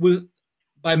will,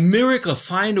 by miracle,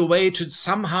 find a way to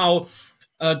somehow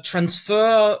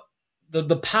transfer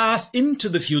the past into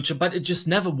the future, but it just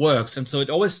never works. And so it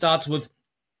always starts with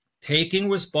taking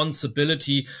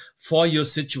responsibility for your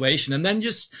situation, and then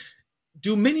just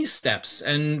do mini steps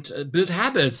and build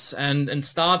habits and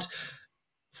start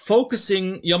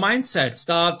focusing your mindset,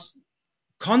 start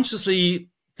consciously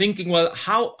thinking, well,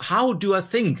 how do I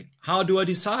think? How do I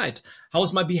decide? How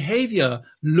does my behavior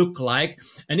look like?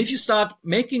 And if you start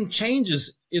making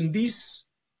changes in these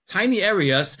tiny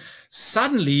areas,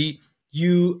 suddenly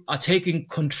you are taking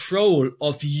control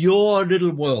of your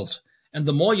little world. And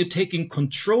the more you're taking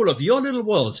control of your little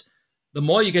world, the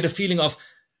more you get a feeling of,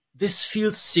 this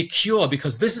feels secure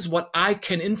because this is what I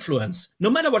can influence. No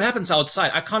matter what happens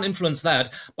outside, I can't influence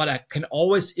that, but I can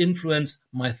always influence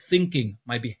my thinking,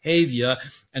 my behavior,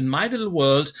 and my little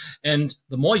world. And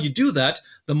the more you do that,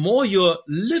 the more your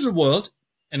little world,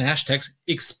 and hashtags,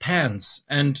 expands.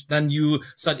 And then you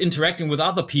start interacting with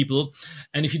other people.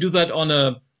 And if you do that on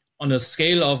a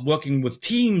scale of working with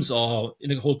teams or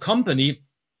in a whole company,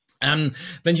 then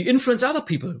you influence other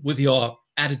people with your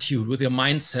attitude, with your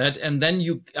mindset, and then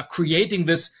you are creating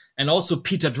this. And also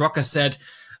Peter Drucker said,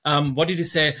 what did he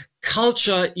say?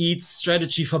 Culture eats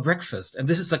strategy for breakfast. And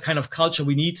this is the kind of culture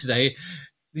we need today.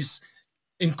 This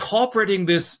incorporating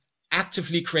this,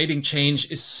 actively creating change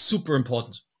is super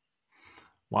important.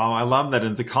 Wow, I love that.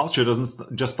 And the culture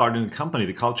doesn't just start in the company.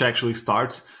 The culture actually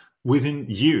starts within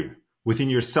you, within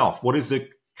yourself. What is the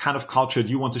kind of culture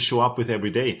you want to show up with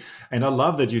every day? And I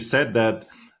love that you said that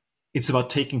it's about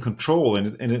taking control,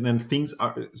 and things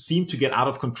seem to get out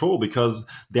of control because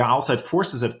there are outside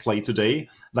forces at play today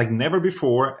like never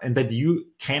before, and that you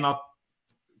cannot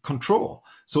control.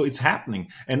 So it's happening.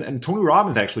 And Tony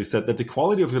Robbins actually said that the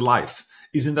quality of your life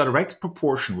is in direct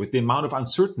proportion with the amount of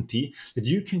uncertainty that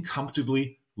you can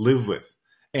comfortably live with.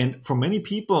 And for many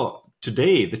people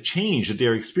today, the change that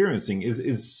they're experiencing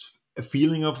is a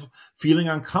feeling of feeling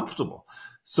uncomfortable.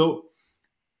 So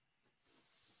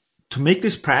to make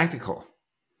this practical,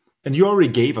 and you already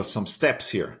gave us some steps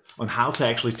here on how to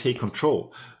actually take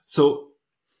control. So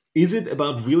is it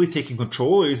about really taking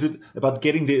control, or is it about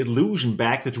getting the illusion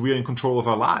back that we're in control of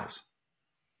our lives?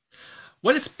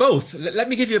 Well, it's both. Let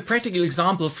me give you a practical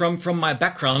example from my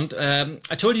background.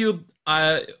 I told you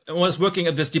I was working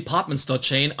at this department store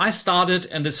chain. I started,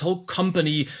 and this whole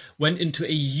company went into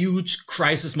a huge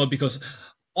crisis mode because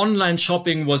online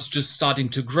shopping was just starting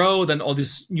to grow. Then all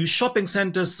these new shopping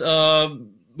centers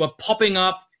were popping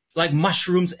up like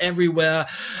mushrooms everywhere.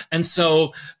 And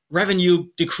so revenue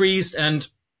decreased, and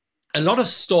a lot of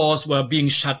stores were being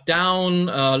shut down.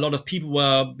 A lot of people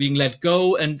were being let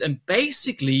go. And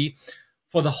basically,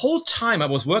 for the whole time I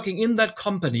was working in that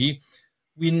company,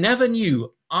 we never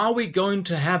knew, are we going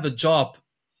to have a job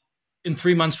in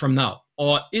 3 months from now?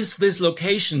 Or is this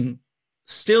location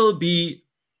still be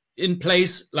in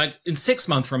place like in 6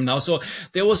 months from now? So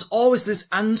there was always this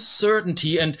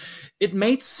uncertainty, and it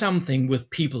made something with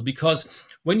people, because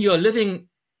when you're living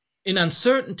in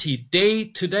uncertainty day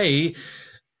to day,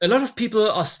 a lot of people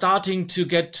are starting to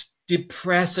get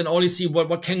depressed and only see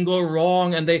what can go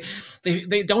wrong, and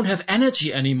they don't have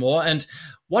energy anymore. And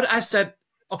what I said,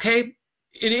 okay,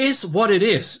 it is what it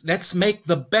is. Let's make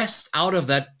the best out of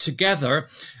that together.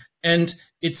 And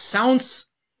it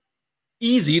sounds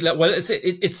easy. Well,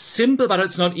 it's simple, but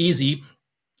it's not easy.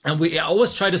 And we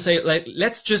always try to say, like,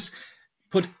 let's just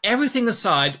put everything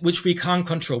aside which we can't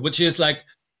control, which is like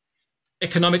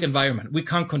economic environment. We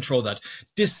can't control that.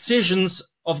 Decisions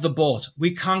of the board.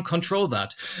 We can't control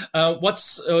that. What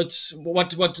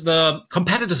the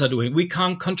competitors are doing. We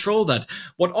can't control that.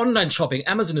 What online shopping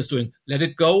Amazon is doing. Let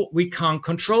it go. We can't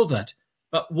control that.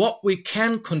 But what we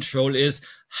can control is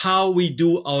how we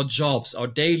do our jobs, our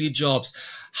daily jobs,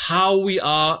 how we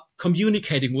are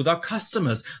communicating with our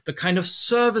customers, the kind of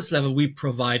service level we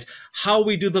provide, how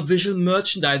we do the visual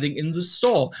merchandising in the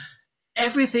store.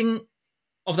 Everything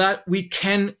of that we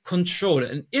can control.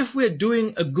 And if we're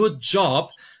doing a good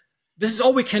job, this is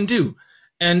all we can do.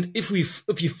 And if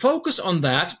you focus on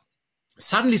that,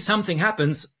 suddenly something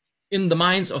happens in the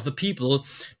minds of the people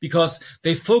because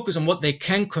they focus on what they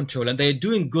can control and they're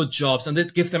doing good jobs and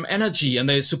that give them energy and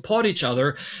they support each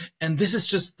other. And this is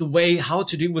just the way how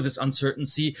to deal with this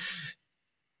uncertainty.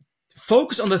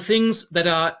 Focus on the things that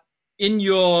are in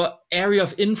your area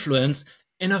of influence.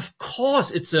 And of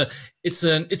course, it's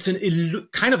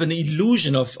kind of an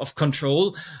illusion of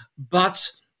control. But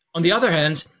on the other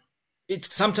hand,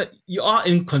 it's sometimes you are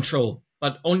in control,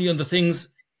 but only on the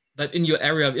things that in your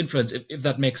area of influence, if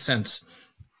that makes sense.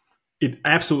 It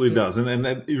absolutely does. And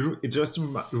it just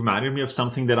reminded me of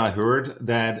something that I heard,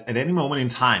 that at any moment in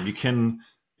time,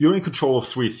 you're in control of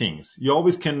three things. You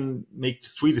always can make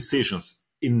three decisions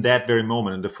in that very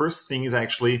moment. And the first thing is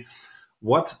actually,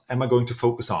 what am I going to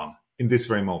focus on in this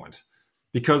very moment?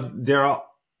 Because there are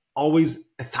always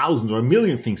 1,000 or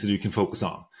 1,000,000 things that you can focus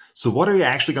on. So what are you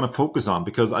actually going to focus on?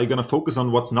 Because are you going to focus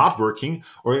on what's not working,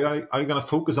 or are you going to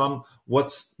focus on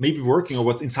what's maybe working or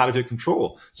what's inside of your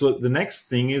control? So the next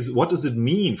thing is, what does it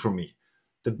mean for me?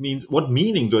 That means, what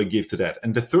meaning do I give to that?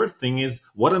 And the third thing is,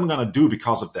 what am I going to do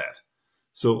because of that?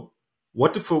 So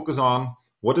what to focus on,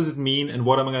 what does it mean, and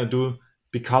what am I going to do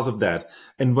because of that?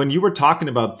 And when you were talking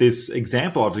about this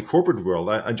example of the corporate world,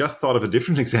 I just thought of a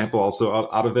different example also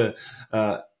out of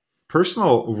a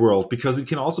personal world, because it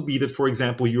can also be that, for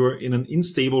example, you're in an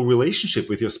unstable relationship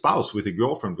with your spouse, with your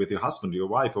girlfriend, with your husband, your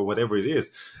wife, or whatever it is.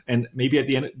 And maybe at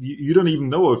the end, you don't even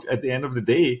know if at the end of the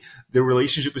day, the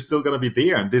relationship is still going to be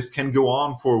there. And this can go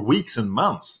on for weeks and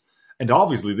months. And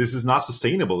obviously, this is not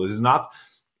sustainable. This is not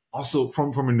also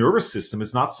from a nervous system.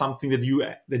 It's not something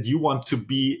that you want to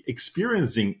be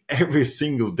experiencing every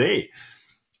single day.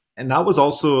 And I was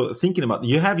also thinking about,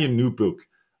 you have your new book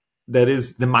that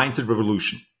is The Mindset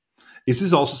Revolution. Is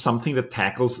this also something that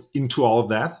tackles into all of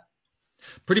that?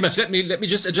 Pretty much. Let me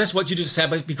just address what you just said,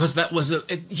 because that was a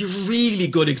really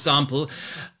good example.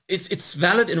 It's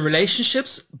valid in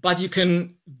relationships, but you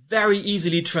can very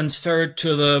easily transfer it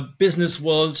to the business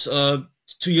world,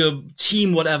 to your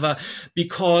team, whatever,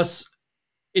 because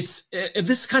it's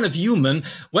this kind of human.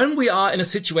 When we are in a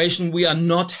situation we are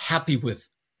not happy with,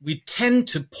 we tend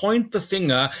to point the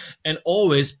finger and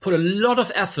always put a lot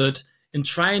of effort in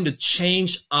trying to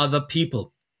change other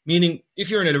people. Meaning, if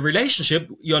you're in a relationship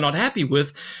you're not happy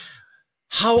with,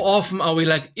 how often are we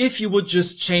like, if you would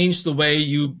just change the way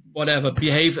you, whatever,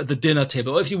 behave at the dinner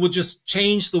table, or if you would just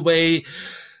change the way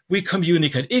we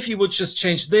communicate, if you would just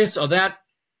change this or that.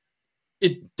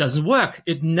 It doesn't work.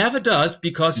 It never does,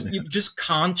 because you just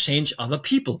can't change other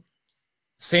people.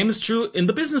 Same is true in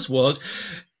the business world.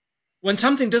 When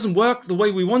something doesn't work the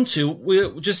way we want to, we're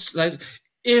just like,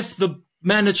 if the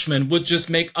management would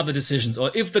just make other decisions, or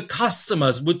if the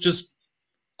customers would just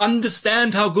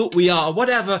understand how good we are, or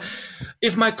whatever,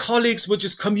 if my colleagues would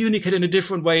just communicate in a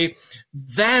different way,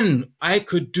 then I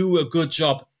could do a good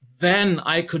job. Then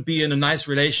I could be in a nice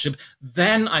relationship.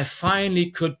 Then I finally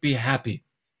could be happy.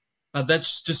 But that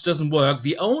just doesn't work.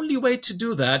 The only way to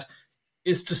do that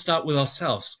is to start with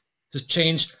ourselves, to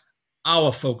change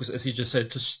our focus, as you just said,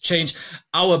 to change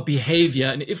our behavior.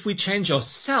 And if we change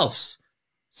ourselves,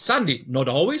 suddenly, not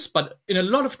always, but in a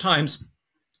lot of times,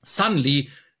 suddenly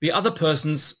the other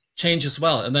person's change as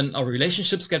well. And then our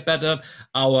relationships get better,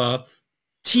 our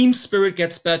team spirit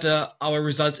gets better, our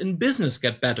results in business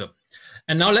get better.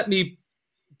 And now let me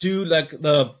do like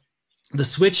the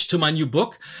switch to my new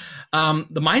book.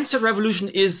 The Mindset Revolution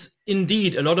is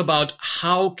indeed a lot about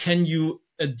how can you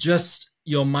adjust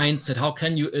your mindset? How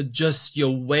can you adjust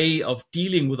your way of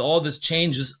dealing with all these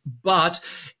changes, but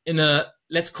in a,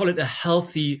 let's call it a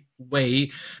healthy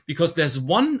way? Because there's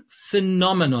one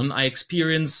phenomenon I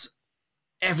experience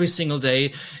every single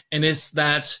day, and is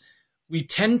that we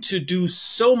tend to do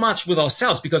so much with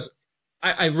ourselves, because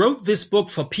I wrote this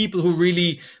book for people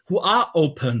who are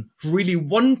open, who really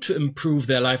want to improve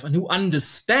their life, and who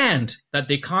understand that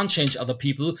they can't change other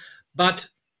people, but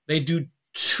they do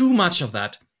too much of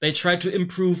that. They try to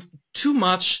improve too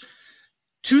much,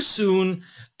 too soon,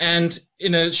 and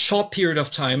in a short period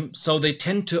of time. So they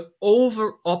tend to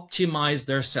over optimize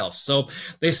themselves. So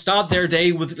they start their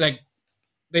day with like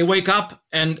they wake up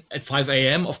and at 5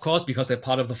 a.m., of course, because they're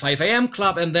part of the 5 a.m.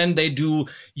 club, and then they do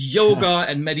yoga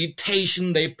and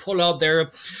meditation. They pull out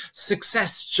their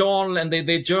success journal and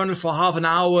they journal for half an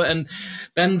hour, and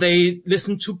then they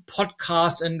listen to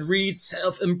podcasts and read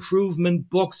self-improvement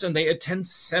books, and they attend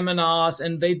seminars,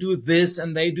 and they do this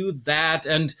and they do that.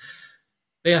 And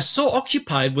they are so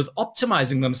occupied with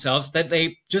optimizing themselves that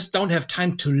they just don't have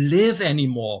time to live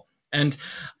anymore. And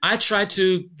I try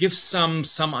to give some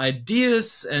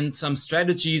ideas and some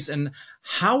strategies and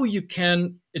how you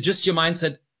can adjust your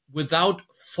mindset without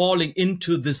falling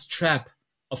into this trap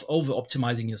of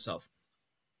over-optimizing yourself.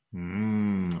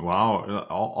 Wow.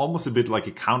 Almost a bit like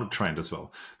a counter trend as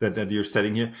well that you're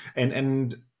setting here.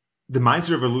 And the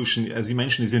Mindset Revolution, as you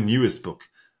mentioned, is your newest book.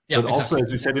 Yeah, but also,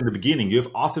 as we said in the beginning, you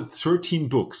have authored 13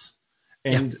 books.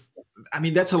 And I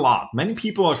mean, that's a lot. Many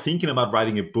people are thinking about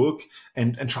writing a book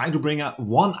and trying to bring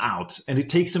one out, and it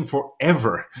takes them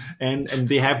forever. And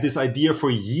they have this idea for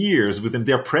years with them.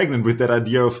 They're pregnant with that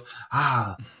idea of,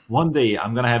 one day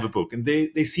I'm going to have a book. And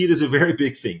they see it as a very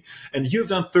big thing. And you've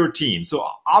done 13. So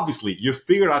obviously you've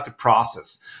figured out the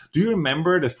process. Do you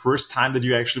remember the first time that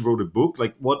you actually wrote a book?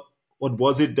 Like what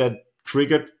was it that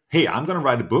triggered, hey, I'm going to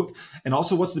write a book? And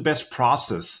also, what's the best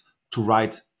process to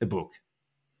write a book?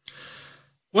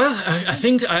 Well, I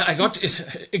think I got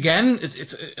it again.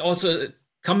 It's also a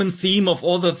common theme of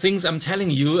all the things I'm telling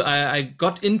you. I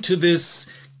got into this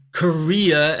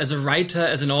career as a writer,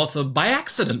 as an author by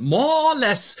accident, more or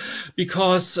less,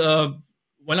 because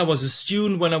when I was a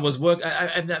student, when I was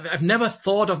I've never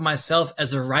thought of myself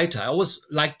as a writer. I always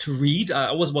liked to read. I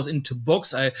always was into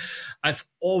books. I've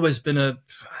always been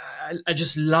I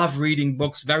just love reading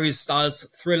books, various styles,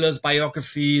 thrillers,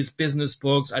 biographies, business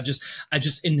books. I just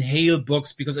inhale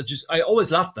books because I always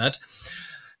loved that.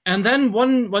 And then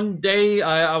one day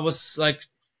I was like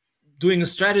doing a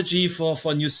strategy for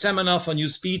a new seminar, for new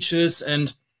speeches.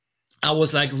 And I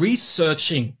was like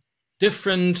researching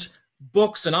different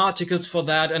books and articles for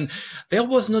that. And there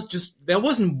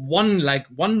wasn't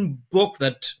one book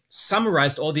that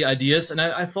summarized all the ideas. And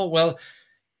I thought, well,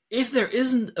 if there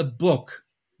isn't a book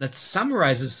that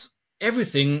summarizes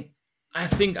everything, I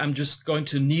think I'm just going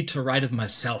to need to write it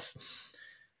myself.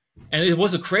 And it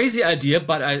was a crazy idea,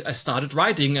 but I started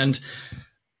writing. And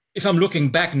if I'm looking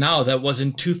back now, that was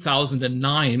in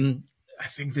 2009. I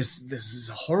think this is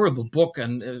a horrible book,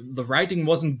 and the writing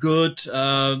wasn't good.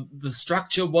 The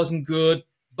structure wasn't good,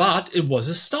 but it was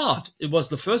a start. It was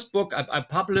the first book I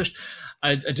published.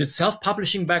 I did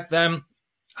self-publishing back then.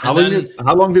 How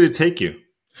long did it take you?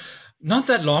 Not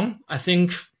that long. I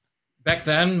think back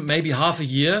then, maybe half a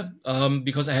year,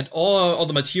 because I had all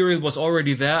the material was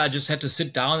already there. I just had to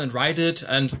sit down and write it.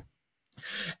 And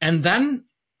then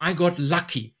I got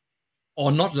lucky,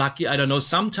 or not lucky. I don't know.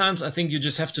 Sometimes I think you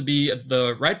just have to be at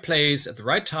the right place at the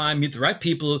right time, meet the right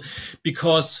people,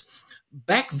 because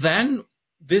back then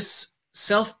this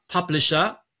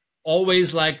self-publisher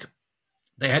always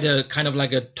they had a kind of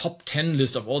like a top 10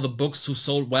 list of all the books who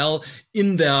sold well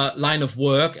in their line of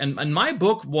work. And my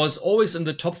book was always in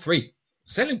the top 3,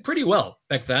 selling pretty well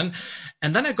back then.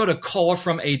 And then I got a call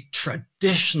from a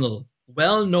traditional,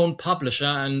 well-known publisher.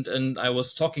 And I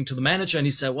was talking to the manager, and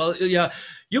he said, well, Ilja,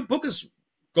 your book is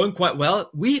going quite well.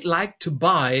 We'd like to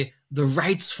buy the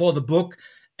rights for the book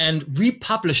and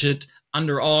republish it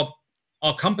under our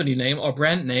company name, our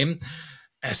brand name.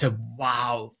 I said,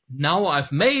 wow, now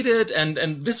I've made it.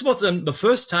 And this was the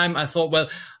first time I thought, well,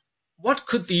 what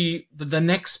could the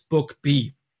next book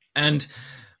be? And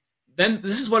then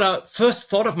this is what I first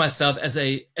thought of myself as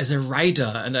a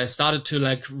writer. And I started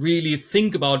to really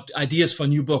think about ideas for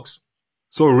new books.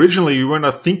 So originally you were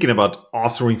not thinking about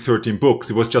authoring 13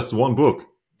 books. It was just one book.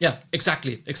 Yeah,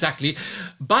 exactly.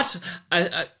 But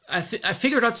I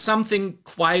figured out something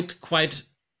quite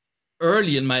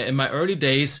early in my early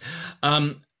days.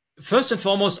 First and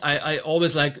foremost, I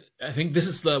always I think this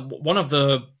is one of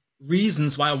the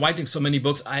reasons why I'm writing so many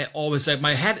books. I always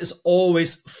my head is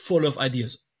always full of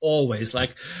ideas. Always.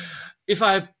 If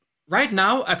right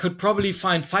now I could probably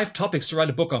find 5 topics to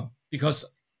write a book on, because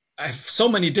I have so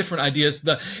many different ideas.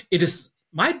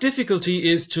 My difficulty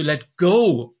is to let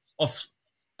go of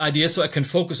ideas so I can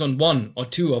focus on 1 or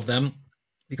 2 of them,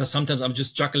 because sometimes I'm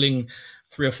just juggling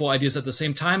 3 or 4 ideas at the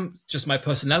same time, just my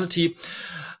personality.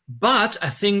 But I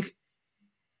think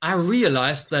I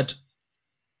realized that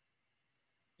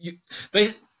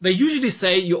they usually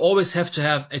say you always have to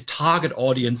have a target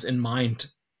audience in mind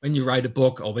when you write a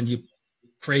book or when you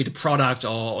create a product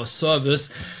or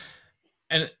service.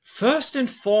 And first and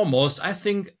foremost, I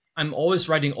think I'm always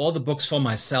writing all the books for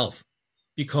myself,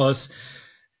 because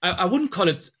I wouldn't call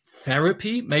it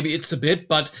therapy. Maybe it's a bit,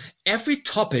 but every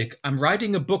topic I'm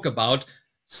writing a book about,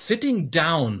 sitting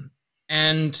down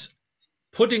and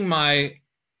putting my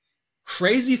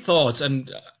crazy thoughts,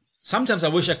 and sometimes I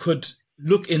wish I could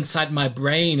look inside my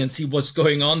brain and see what's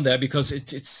going on there, because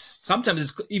it's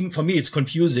sometimes, even for me, it's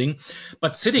confusing.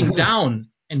 But sitting down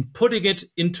and putting it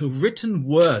into written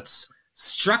words,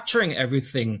 structuring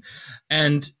everything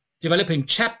and developing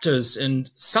chapters and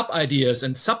sub-ideas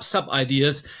and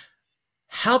sub-ideas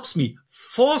helps me,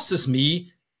 forces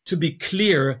me to be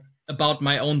clear about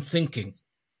my own thinking.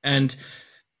 And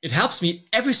it helps me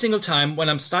every single time when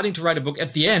I'm starting to write a book.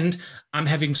 At the end, I'm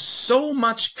having so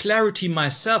much clarity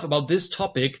myself about this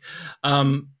topic.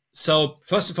 So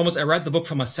first and foremost, I write the book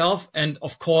for myself. And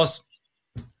of course,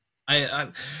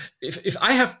 if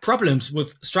I have problems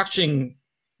with structuring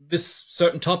this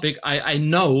certain topic, I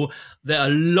know there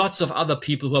are lots of other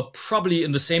people who are probably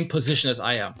in the same position as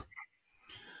I am.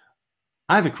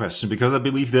 I have a question, because I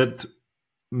believe that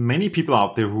many people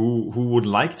out there who would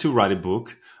like to write a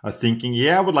book are thinking,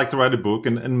 yeah, I would like to write a book.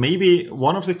 And maybe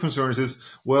one of the concerns is,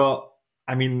 well,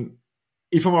 I mean,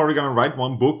 if I'm already going to write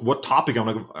one book, what topic am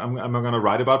I going to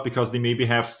write about? Because they maybe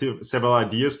have several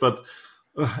ideas, but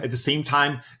at the same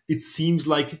time, it seems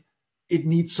like it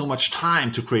needs so much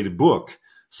time to create a book.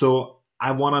 So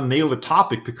I want to nail the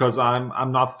topic, because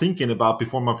I'm not thinking about,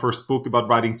 before my first book, about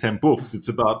writing 10 books. It's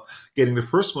about getting the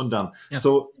first one done. Yeah.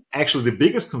 So actually the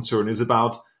biggest concern is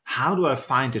about, how do I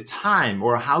find a time,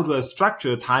 or how do I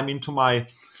structure a time into my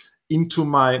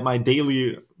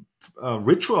daily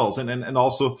rituals, and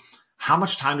also how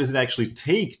much time does it actually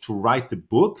take to write the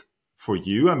book for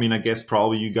you? I mean, I guess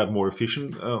probably you got more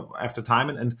efficient after time,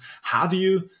 and how do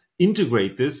you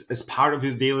integrate this as part of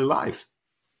his daily life?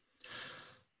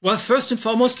 Well, first and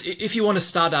foremost, if you want to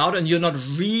start out and you're not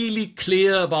really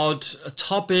clear about a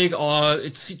topic, or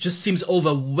it just seems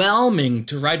overwhelming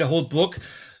to write a whole book,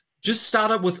 just start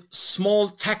up with small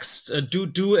text.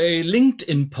 Do a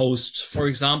LinkedIn post, for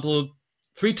example,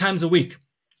 3 times a week,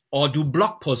 or do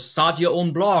blog posts. Start your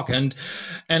own blog, and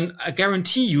I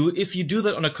guarantee you, if you do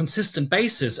that on a consistent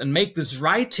basis and make this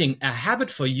writing a habit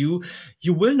for you,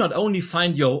 you will not only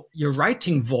find your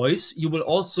writing voice, you will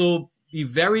also be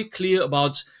very clear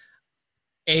about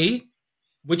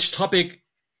which topic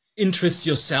interests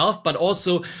yourself, but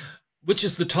also which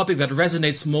is the topic that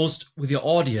resonates most with your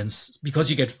audience, because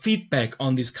you get feedback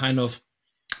on this kind of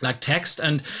like text.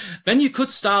 And then you could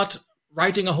start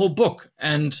writing a whole book.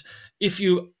 And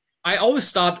I always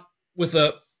start with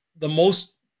the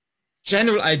most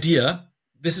general idea.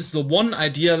 This is the one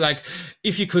idea, like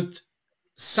if you could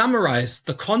summarize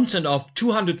the content of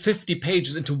 250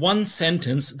 pages into one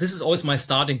sentence, this is always my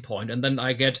starting point. And then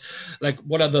I get like,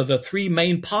 what are the 3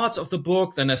 main parts of the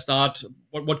book? Then I start,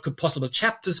 what could possible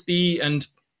chapters be? And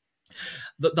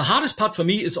the hardest part for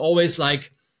me is always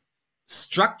like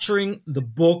structuring the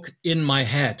book in my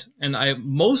head. And I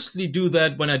mostly do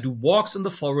that when I do walks in the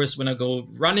forest, when I go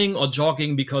running or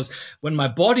jogging, because when my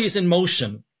body is in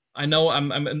motion, I know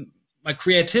my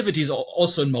creativity is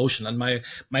also in motion, and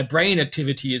my brain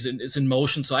activity is in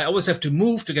motion. So I always have to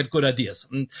move to get good ideas.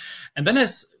 And then I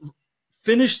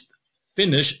finish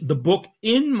the book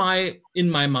in my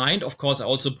mind. Of course, I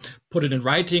also put it in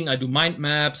writing. I do mind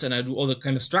maps, and I do all the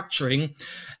kind of structuring.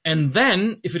 And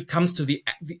then if it comes to the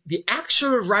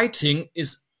actual writing,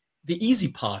 is the easy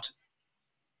part.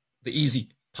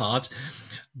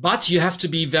 But you have to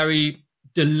be very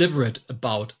deliberate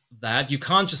about that. You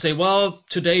can't just say, well,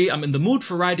 today I'm in the mood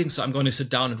for writing, so I'm going to sit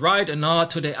down and write. And no,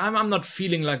 today I'm not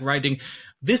feeling like writing.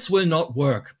 This will not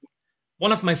work.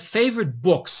 One of my favorite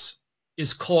books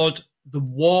is called The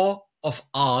War of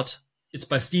Art. It's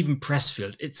by Stephen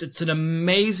Pressfield. It's an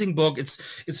amazing book.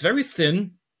 It's very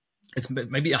thin. It's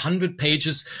maybe 100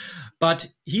 pages, but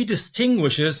he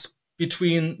distinguishes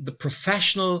between the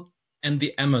professional and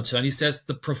the amateur. And he says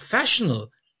the professional,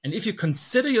 and if you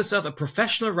consider yourself a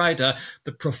professional writer,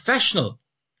 the professional,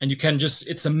 and you can just,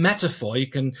 it's a metaphor. You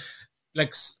can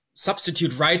like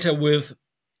substitute writer with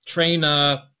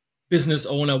trainer, business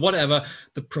owner, whatever.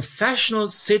 The professional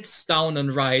sits down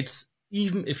and writes,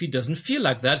 even if he doesn't feel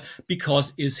like that,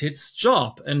 because it's his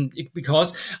job. And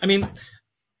because, I mean,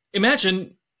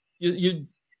 imagine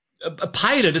a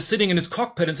pilot is sitting in his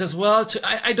cockpit and says, well,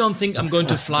 I don't think I'm going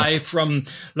to fly from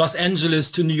Los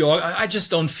Angeles to New York. I just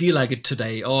don't feel like it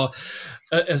today. Or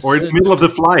in the middle of the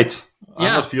flight. I'm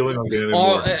not feeling like it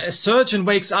anymore. Or a surgeon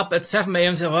wakes up at 7 a.m.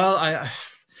 and says, well,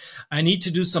 I need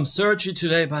to do some surgery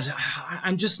today, but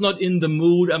I'm just not in the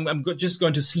mood. I'm just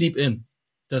going to sleep in.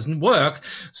 Doesn't work.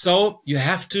 So you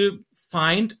have to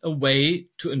find a way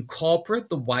to incorporate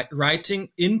the writing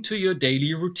into your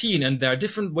daily routine. And there are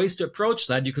different ways to approach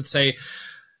that. You could say,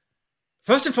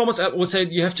 First and foremost, I would say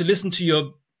you have to listen to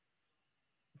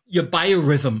your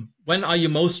biorhythm. When are you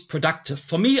most productive?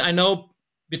 For me, I know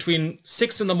between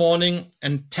 6 in the morning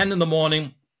and 10 in the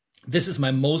morning, this is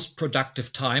my most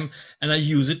productive time, and I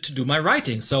use it to do my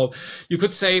writing. So you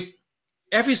could say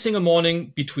every single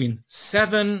morning between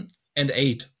 7 and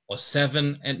 8 or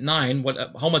 7 and 9,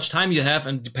 how much time you have,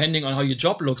 and depending on how your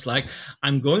job looks like,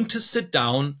 I'm going to sit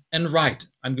down and write.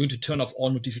 I'm going to turn off all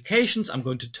notifications. I'm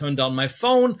going to turn down my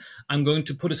phone. I'm going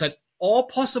to put aside all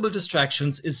possible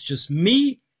distractions. It's just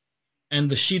me and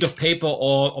the sheet of paper,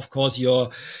 or of course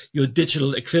your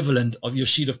digital equivalent of your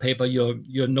sheet of paper, your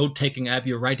note-taking app,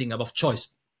 your writing app of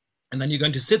choice. And then you're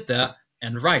going to sit there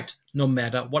and write no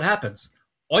matter what happens.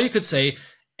 Or you could say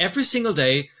every single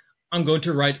day I'm going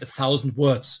to write 1,000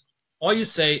 words. Or you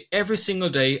say every single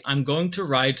day I'm going to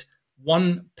write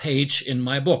 1 page in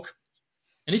my book.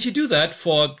 And if you do that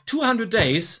for 200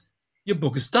 days, your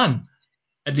book is done.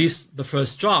 At least the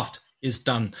first draft is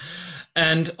done.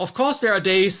 And of course there are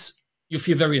days you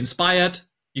feel very inspired.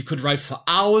 You could write for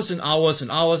hours and hours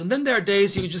and hours. And then there are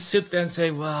days you just sit there and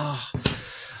say, well,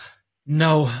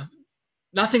 no,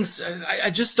 I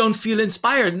just don't feel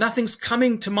inspired. Nothing's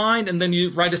coming to mind. And then you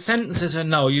write a sentence and say,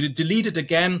 no, you delete it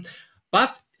again.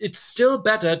 But it's still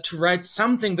better to write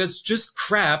something that's just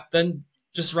crap than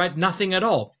just write nothing at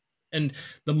all. And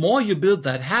the more you build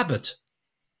that habit,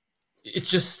 it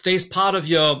just stays part of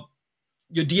your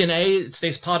DNA, it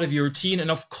stays part of your routine.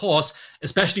 And of course,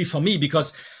 especially for me,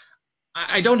 because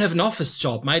I don't have an office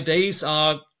job. My days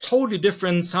are totally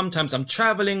different. Sometimes I'm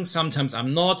traveling, sometimes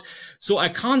I'm not. So I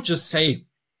can't just say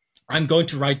I'm going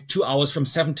to write 2 hours from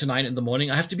 7 to 9 in the morning.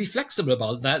 I have to be flexible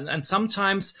about that. And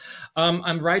sometimes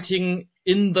I'm writing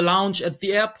in the lounge at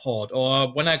the airport, or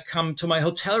when I come to my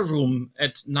hotel room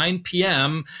at 9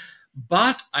 p.m.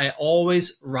 But I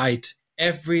always write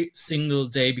every single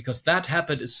day, because that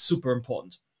habit is super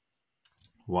important.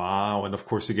 Wow, and of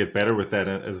course you get better with that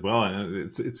as well. And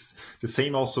it's the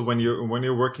same also when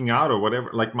you're working out or whatever.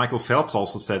 Like Michael Phelps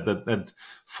also said that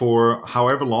for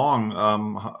however long,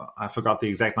 I forgot the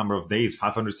exact number of days,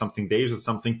 500 something days or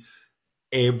something,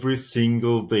 every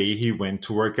single day he went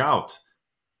to work out.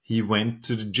 He went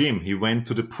to the gym. He went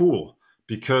to the pool,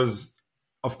 because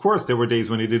of course there were days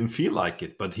when he didn't feel like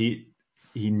it, but he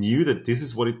knew that this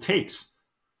is what it takes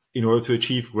in order to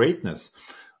achieve greatness.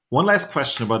 One last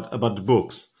question about the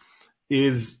books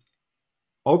is,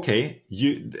 okay,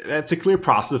 that's a clear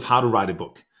process of how to write a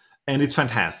book. And it's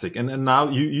fantastic. And now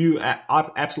you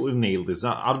absolutely nailed this.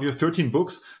 Out of your 13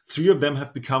 books, 3 of them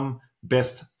have become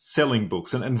best-selling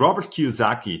books. And Robert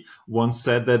Kiyosaki once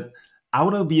said that I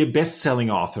want to be a best-selling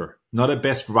author, not a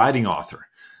best-writing author.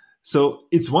 So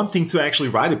it's one thing to actually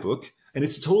write a book, and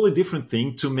it's a totally different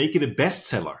thing to make it a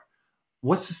bestseller.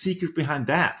 What's the secret behind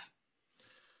that?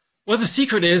 Well, the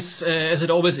secret is, as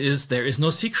it always is, there is no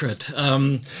secret.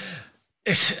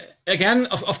 Again,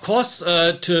 of course,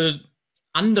 to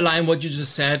underline what you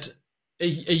just said, a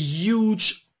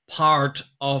huge part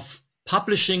of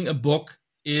publishing a book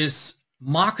is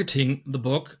marketing the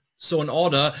book. So in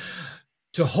order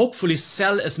to hopefully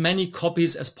sell as many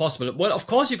copies as possible. Well, of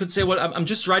course, you could say, well, I'm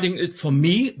just writing it for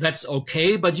me. That's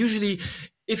okay. But usually,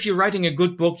 if you're writing a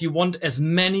good book, you want as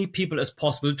many people as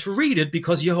possible to read it,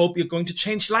 because you hope you're going to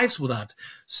change lives with that.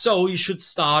 So you should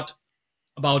start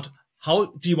about how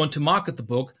do you want to market the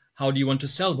book? How do you want to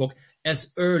sell the book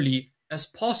as early as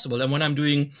possible? And when I'm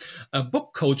doing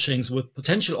book coachings with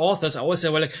potential authors, I always say,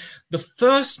 well, like the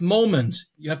first moment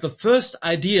you have the first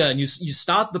idea and you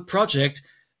start the project,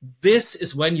 this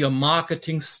is when your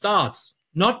marketing starts.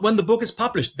 Not when the book is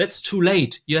published. That's too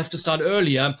late. You have to start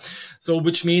earlier. So,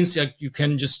 which means you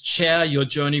can just share your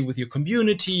journey with your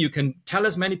community. You can tell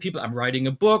as many people, I'm writing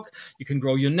a book. You can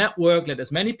grow your network, let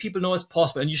as many people know as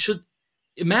possible. And you should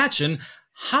imagine,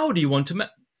 how do you want to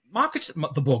market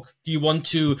the book? Do you want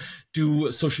to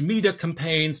do social media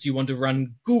campaigns? Do you want to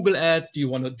run Google ads? Do you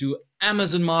want to do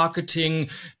Amazon marketing?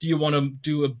 Do you want to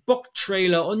do a book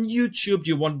trailer on YouTube? Do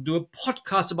you want to do a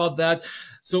podcast about that?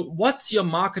 So what's your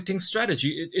marketing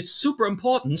strategy? It's super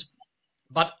important,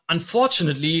 but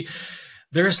unfortunately,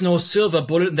 there is no silver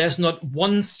bullet. There's not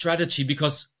one strategy,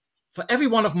 because for every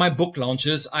one of my book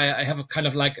launches, I have a kind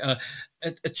of like a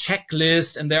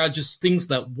checklist, and there are just things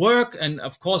that work. And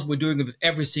of course, we're doing it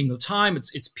every single time.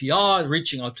 It's PR,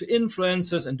 reaching out to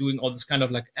influencers and doing all this kind of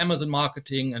like Amazon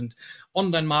marketing and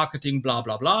online marketing, blah,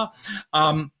 blah, blah.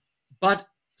 But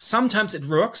sometimes it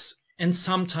works and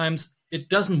sometimes it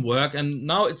doesn't work. And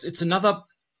now it's another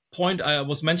point I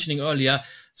was mentioning earlier.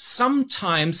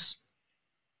 Sometimes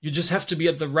you just have to be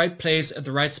at the right place at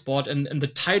the right spot. And the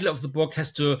title of the book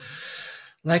has to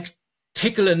like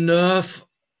tickle a nerve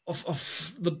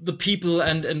of the people,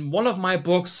 and one of my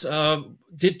books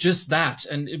did just that.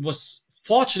 And it was,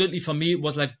 fortunately for me, it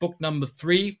was like book number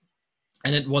 3,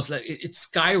 and it was like it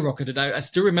skyrocketed. I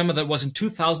still remember that was in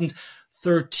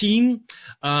 2013.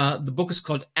 The book is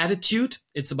called Attitude.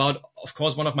 It's about, of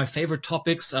course, one of my favorite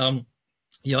topics,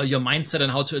 your mindset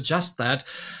and how to adjust that.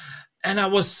 And I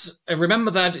remember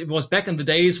that it was back in the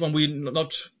days when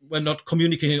were not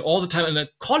communicating all the time. And a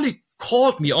colleague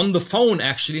called me on the phone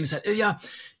actually and said, "Ilja,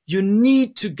 you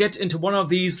need to get into one of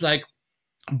these like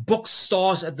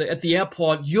bookstores at the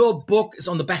airport. Your book is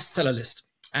on the bestseller list."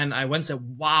 And I went and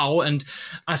said, "Wow." And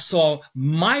I saw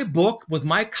my book with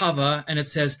my cover, and it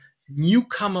says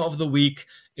newcomer of the week.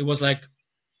 It was like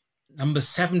number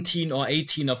 17 or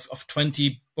 18 of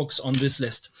 20 books on this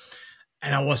list.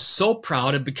 And I was so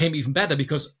proud. It became even better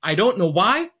because I don't know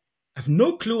why. I have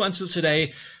no clue until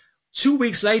today. 2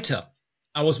 weeks later,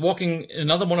 I was walking in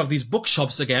another one of these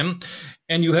bookshops again.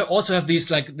 And you also have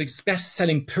these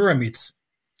best-selling pyramids.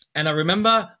 And I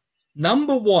remember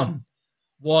number 1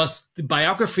 was the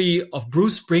biography of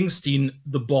Bruce Springsteen,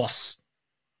 The Boss.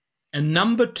 And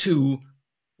number 2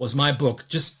 was my book,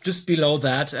 just below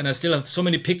that. And I still have so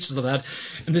many pictures of that.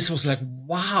 And this was like,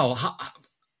 wow,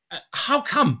 how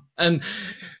come? And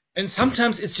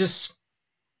sometimes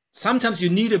sometimes you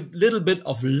need a little bit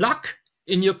of luck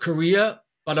in your career,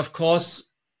 but of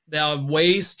course there are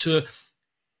ways to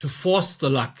force the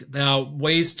luck. There are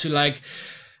ways to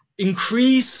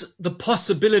increase the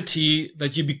possibility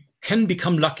that you can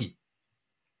become lucky,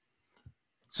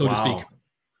 so to speak.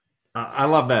 I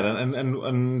love that.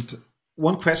 And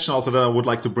one question also that I would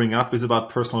like to bring up is about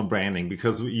personal branding,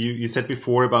 because you said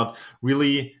before about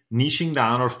really niching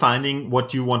down or finding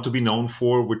what you want to be known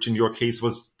for, which in your case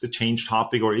was the change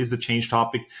topic or is the change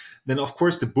topic. Then, of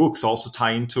course, the books also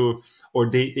tie into, or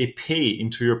they pay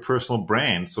into your personal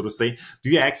brand, so to say. Do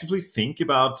you actively think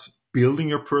about building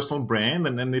your personal brand?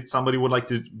 And if somebody would like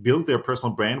to build their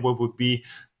personal brand, what would be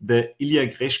the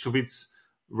Ilja Grzeskowitz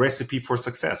recipe for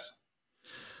success?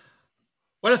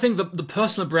 Well, I think the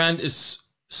personal brand is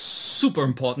super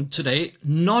important today,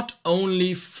 not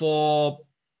only for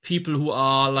people who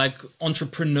are like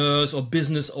entrepreneurs or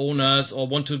business owners or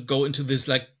want to go into this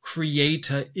like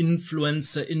creator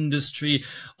influencer industry.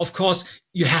 Of course,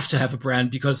 you have to have a brand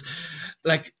because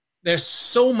there's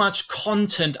so much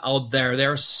content out there.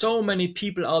 There are so many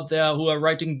people out there who are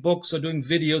writing books or doing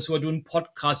videos, who are doing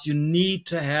podcasts. You need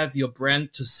to have your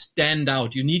brand to stand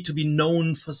out. You need to be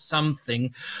known for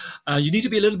something. You need to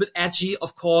be a little bit edgy,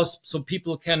 of course, so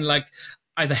people can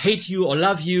either hate you or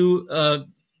love you.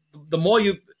 The more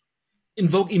you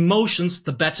invoke emotions,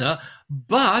 the better.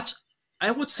 But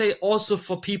I would say also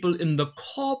for people in the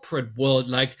corporate world,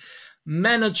 like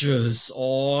managers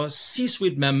or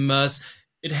C-suite members,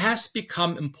 it has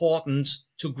become important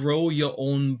to grow your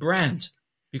own brand,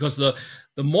 because the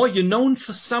more you're known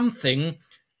for something,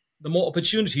 the more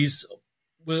opportunities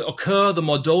will occur, the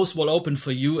more doors will open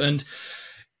for you. And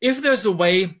if there's a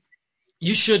way,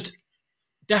 you should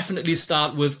definitely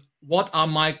start with, what are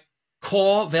my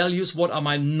core values? What are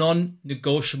my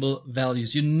non-negotiable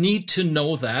values? You need to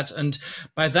know that. And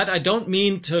by that, I don't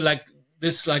mean to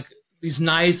these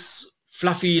nice,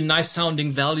 fluffy, nice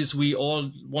sounding values we all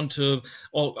want to,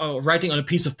 or writing on a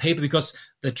piece of paper because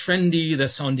they're trendy, they're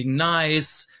sounding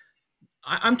nice.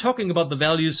 I'm talking about the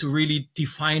values who really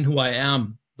define who I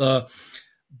am, the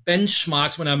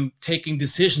benchmarks when I'm taking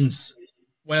decisions.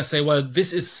 When I say, well,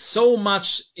 this is so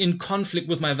much in conflict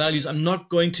with my values, I'm not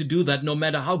going to do that no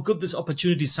matter how good this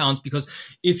opportunity sounds. Because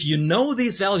if you know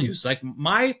these values, like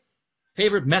my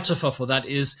favorite metaphor for that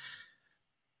is,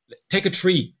 take a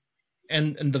tree.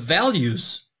 And the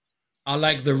values are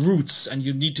like the roots, and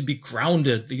you need to be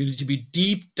grounded. You need to be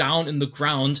deep down in the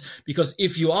ground, because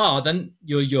if you are, then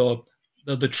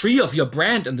the tree of your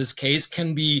brand in this case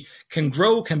can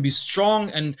grow, can be strong,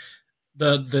 and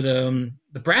the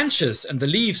branches and the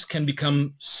leaves can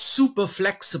become super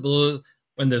flexible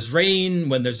when there's rain,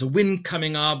 when there's a wind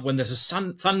coming up, when there's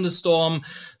a thunderstorm.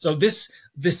 So this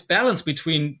balance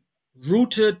between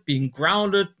rooted, being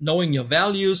grounded, knowing your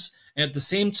values, and at the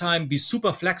same time be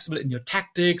super flexible in your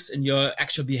tactics, in your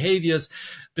actual behaviors,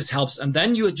 this helps. And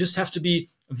then you just have to be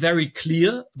very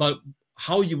clear about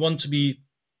how you want to be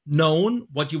known,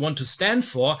 what you want to stand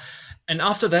for. And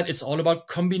after that, it's all about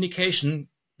communication.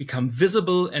 Become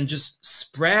visible and just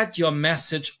spread your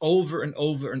message over and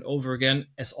over and over again,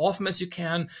 as often as you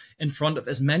can, in front of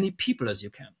as many people as you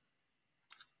can.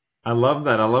 I love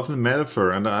that. I love the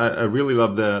metaphor, and I really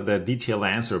love the detailed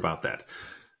answer about that.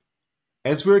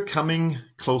 As we're coming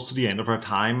close to the end of our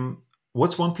time,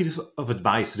 what's one piece of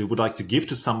advice that you would like to give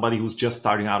to somebody who's just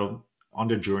starting out on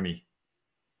their journey?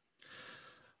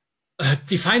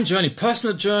 Define journey,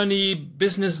 personal journey,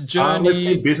 business journey. Let's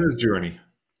say business journey.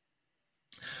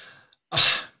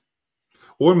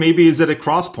 Or maybe is it a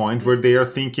cross point where they are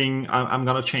thinking, I'm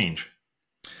going to change?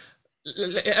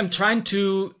 I'm trying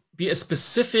to be as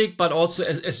specific, but also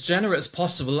as general as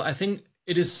possible. I think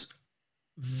it is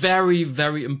very,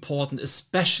 very important,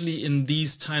 especially in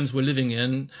these times we're living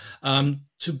in,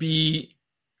 to be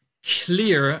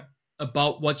clear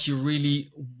about what you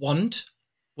really want,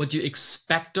 what you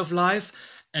expect of life,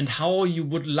 and how you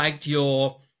would like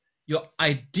your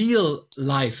ideal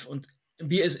life, and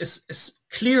be as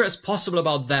clear as possible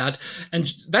about that.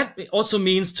 And that also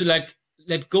means to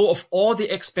let go of all the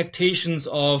expectations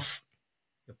of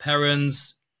your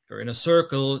parents, your inner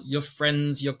circle, your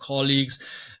friends, your colleagues,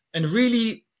 and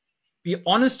really be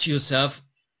honest to yourself.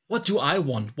 What do I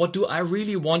want? What do I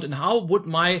really want? And how would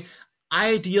my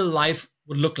ideal life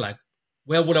would look like?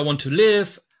 Where would I want to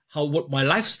live? How would my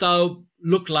lifestyle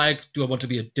look like? Do I want to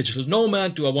be a digital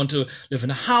nomad? Do I want to live in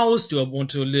a house? Do I want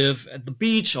to live at the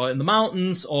beach or in the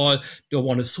mountains? Or do I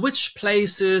want to switch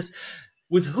places?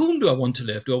 With whom do I want to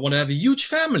live? Do I want to have a huge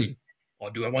family?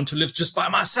 Or do I want to live just by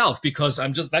myself because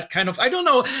I'm just that kind of, I don't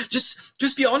know.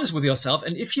 Just be honest with yourself.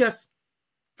 And if you have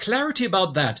clarity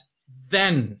about that,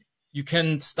 then you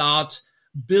can start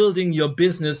building your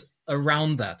business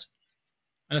around that.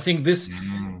 And I think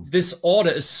this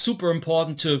order is super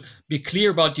important, to be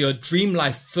clear about your dream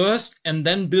life first and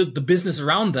then build the business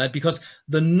around that. Because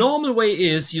the normal way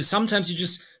is you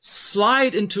just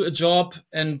slide into a job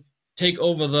and take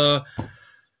over the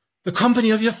company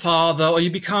of your father, or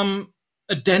you become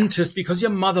a dentist because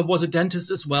your mother was a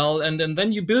dentist as well. And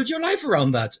then you build your life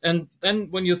around that. And then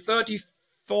when you're 30,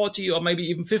 40, or maybe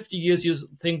even 50 years, you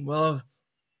think, well,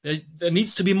 there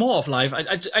needs to be more of life.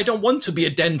 I don't want to be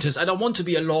a dentist. I don't want to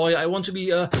be a lawyer. I want to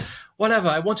be whatever.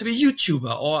 I want to be a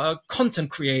YouTuber or a content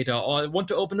creator, or I want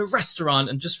to open a restaurant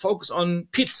and just focus on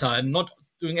pizza and not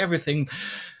doing everything.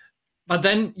 But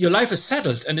then your life is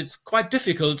settled and it's quite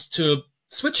difficult to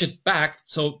switch it back.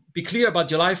 So be clear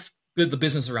about your life, build the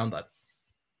business around that.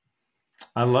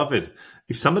 I love it.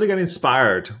 If somebody got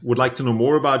inspired, would like to know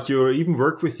more about you or even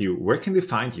work with you, where can they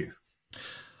find you?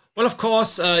 Well, of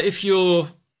course,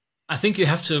 I think you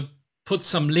have to put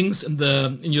some links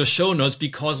in your show notes,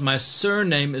 because my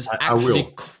surname is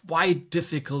actually quite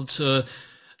difficult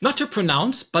not to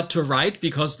pronounce, but to write,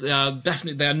 because there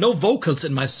are no vocals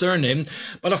in my surname.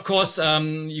 But of course,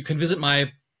 you can visit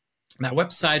my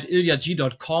website,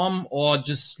 iljag.com, or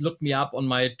just look me up on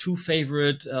my two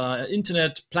favorite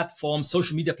internet platforms,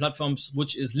 social media platforms,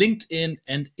 which is LinkedIn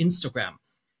and Instagram.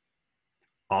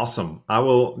 Awesome. I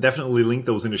will definitely link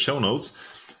those in the show notes.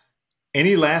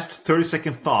 Any last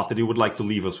 30-second thought that you would like to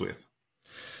leave us with?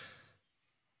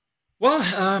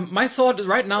 Well, my thought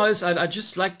right now is I'd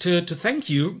just like to thank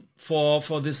you for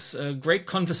this great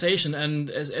conversation. And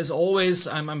as always,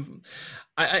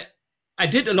 I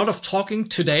did a lot of talking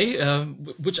today,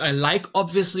 which I like,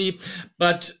 obviously.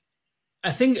 But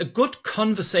I think a good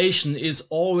conversation is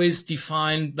always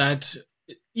defined that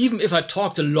even if I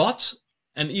talked a lot,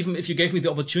 and even if you gave me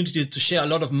the opportunity to share a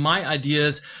lot of my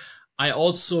ideas, I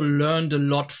also learned a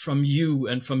lot from you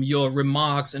and from your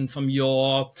remarks and from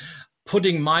your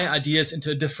putting my ideas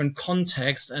into a different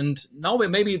context. And now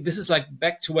maybe this is like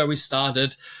back to where we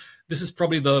started. This is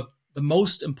probably the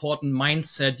most important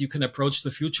mindset you can approach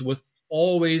the future with.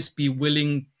 Always be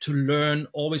willing to learn,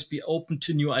 always be open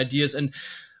to new ideas. And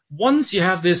once you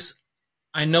have this,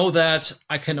 I know that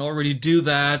I can already do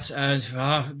that, and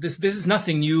this is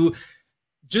nothing new.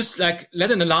 Just like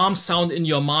let an alarm sound in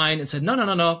your mind and say,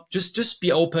 no. Just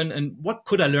be open. And what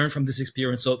could I learn from this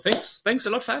experience? So thanks a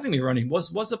lot for having me, Ronnie.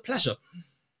 Was a pleasure.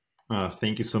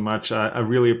 Thank you so much. I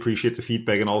really appreciate the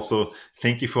feedback, and also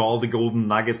thank you for all the golden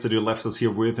nuggets that you left us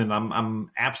here with. And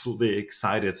I'm absolutely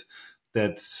excited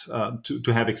that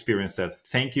to have experienced that.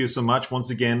 Thank you so much once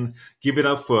again. Give it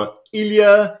up for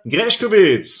Ilja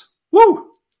Grzeskowitz. Woo!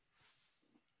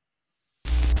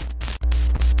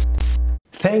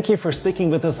 Thank you for sticking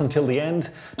with us until the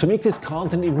end. To make this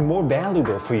content even more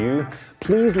valuable for you,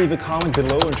 please leave a comment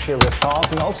below and share your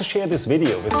thoughts, and also share this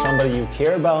video with somebody you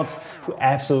care about who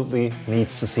absolutely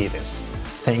needs to see this.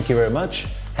 Thank you very much.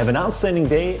 Have an outstanding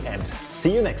day and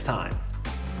see you next time.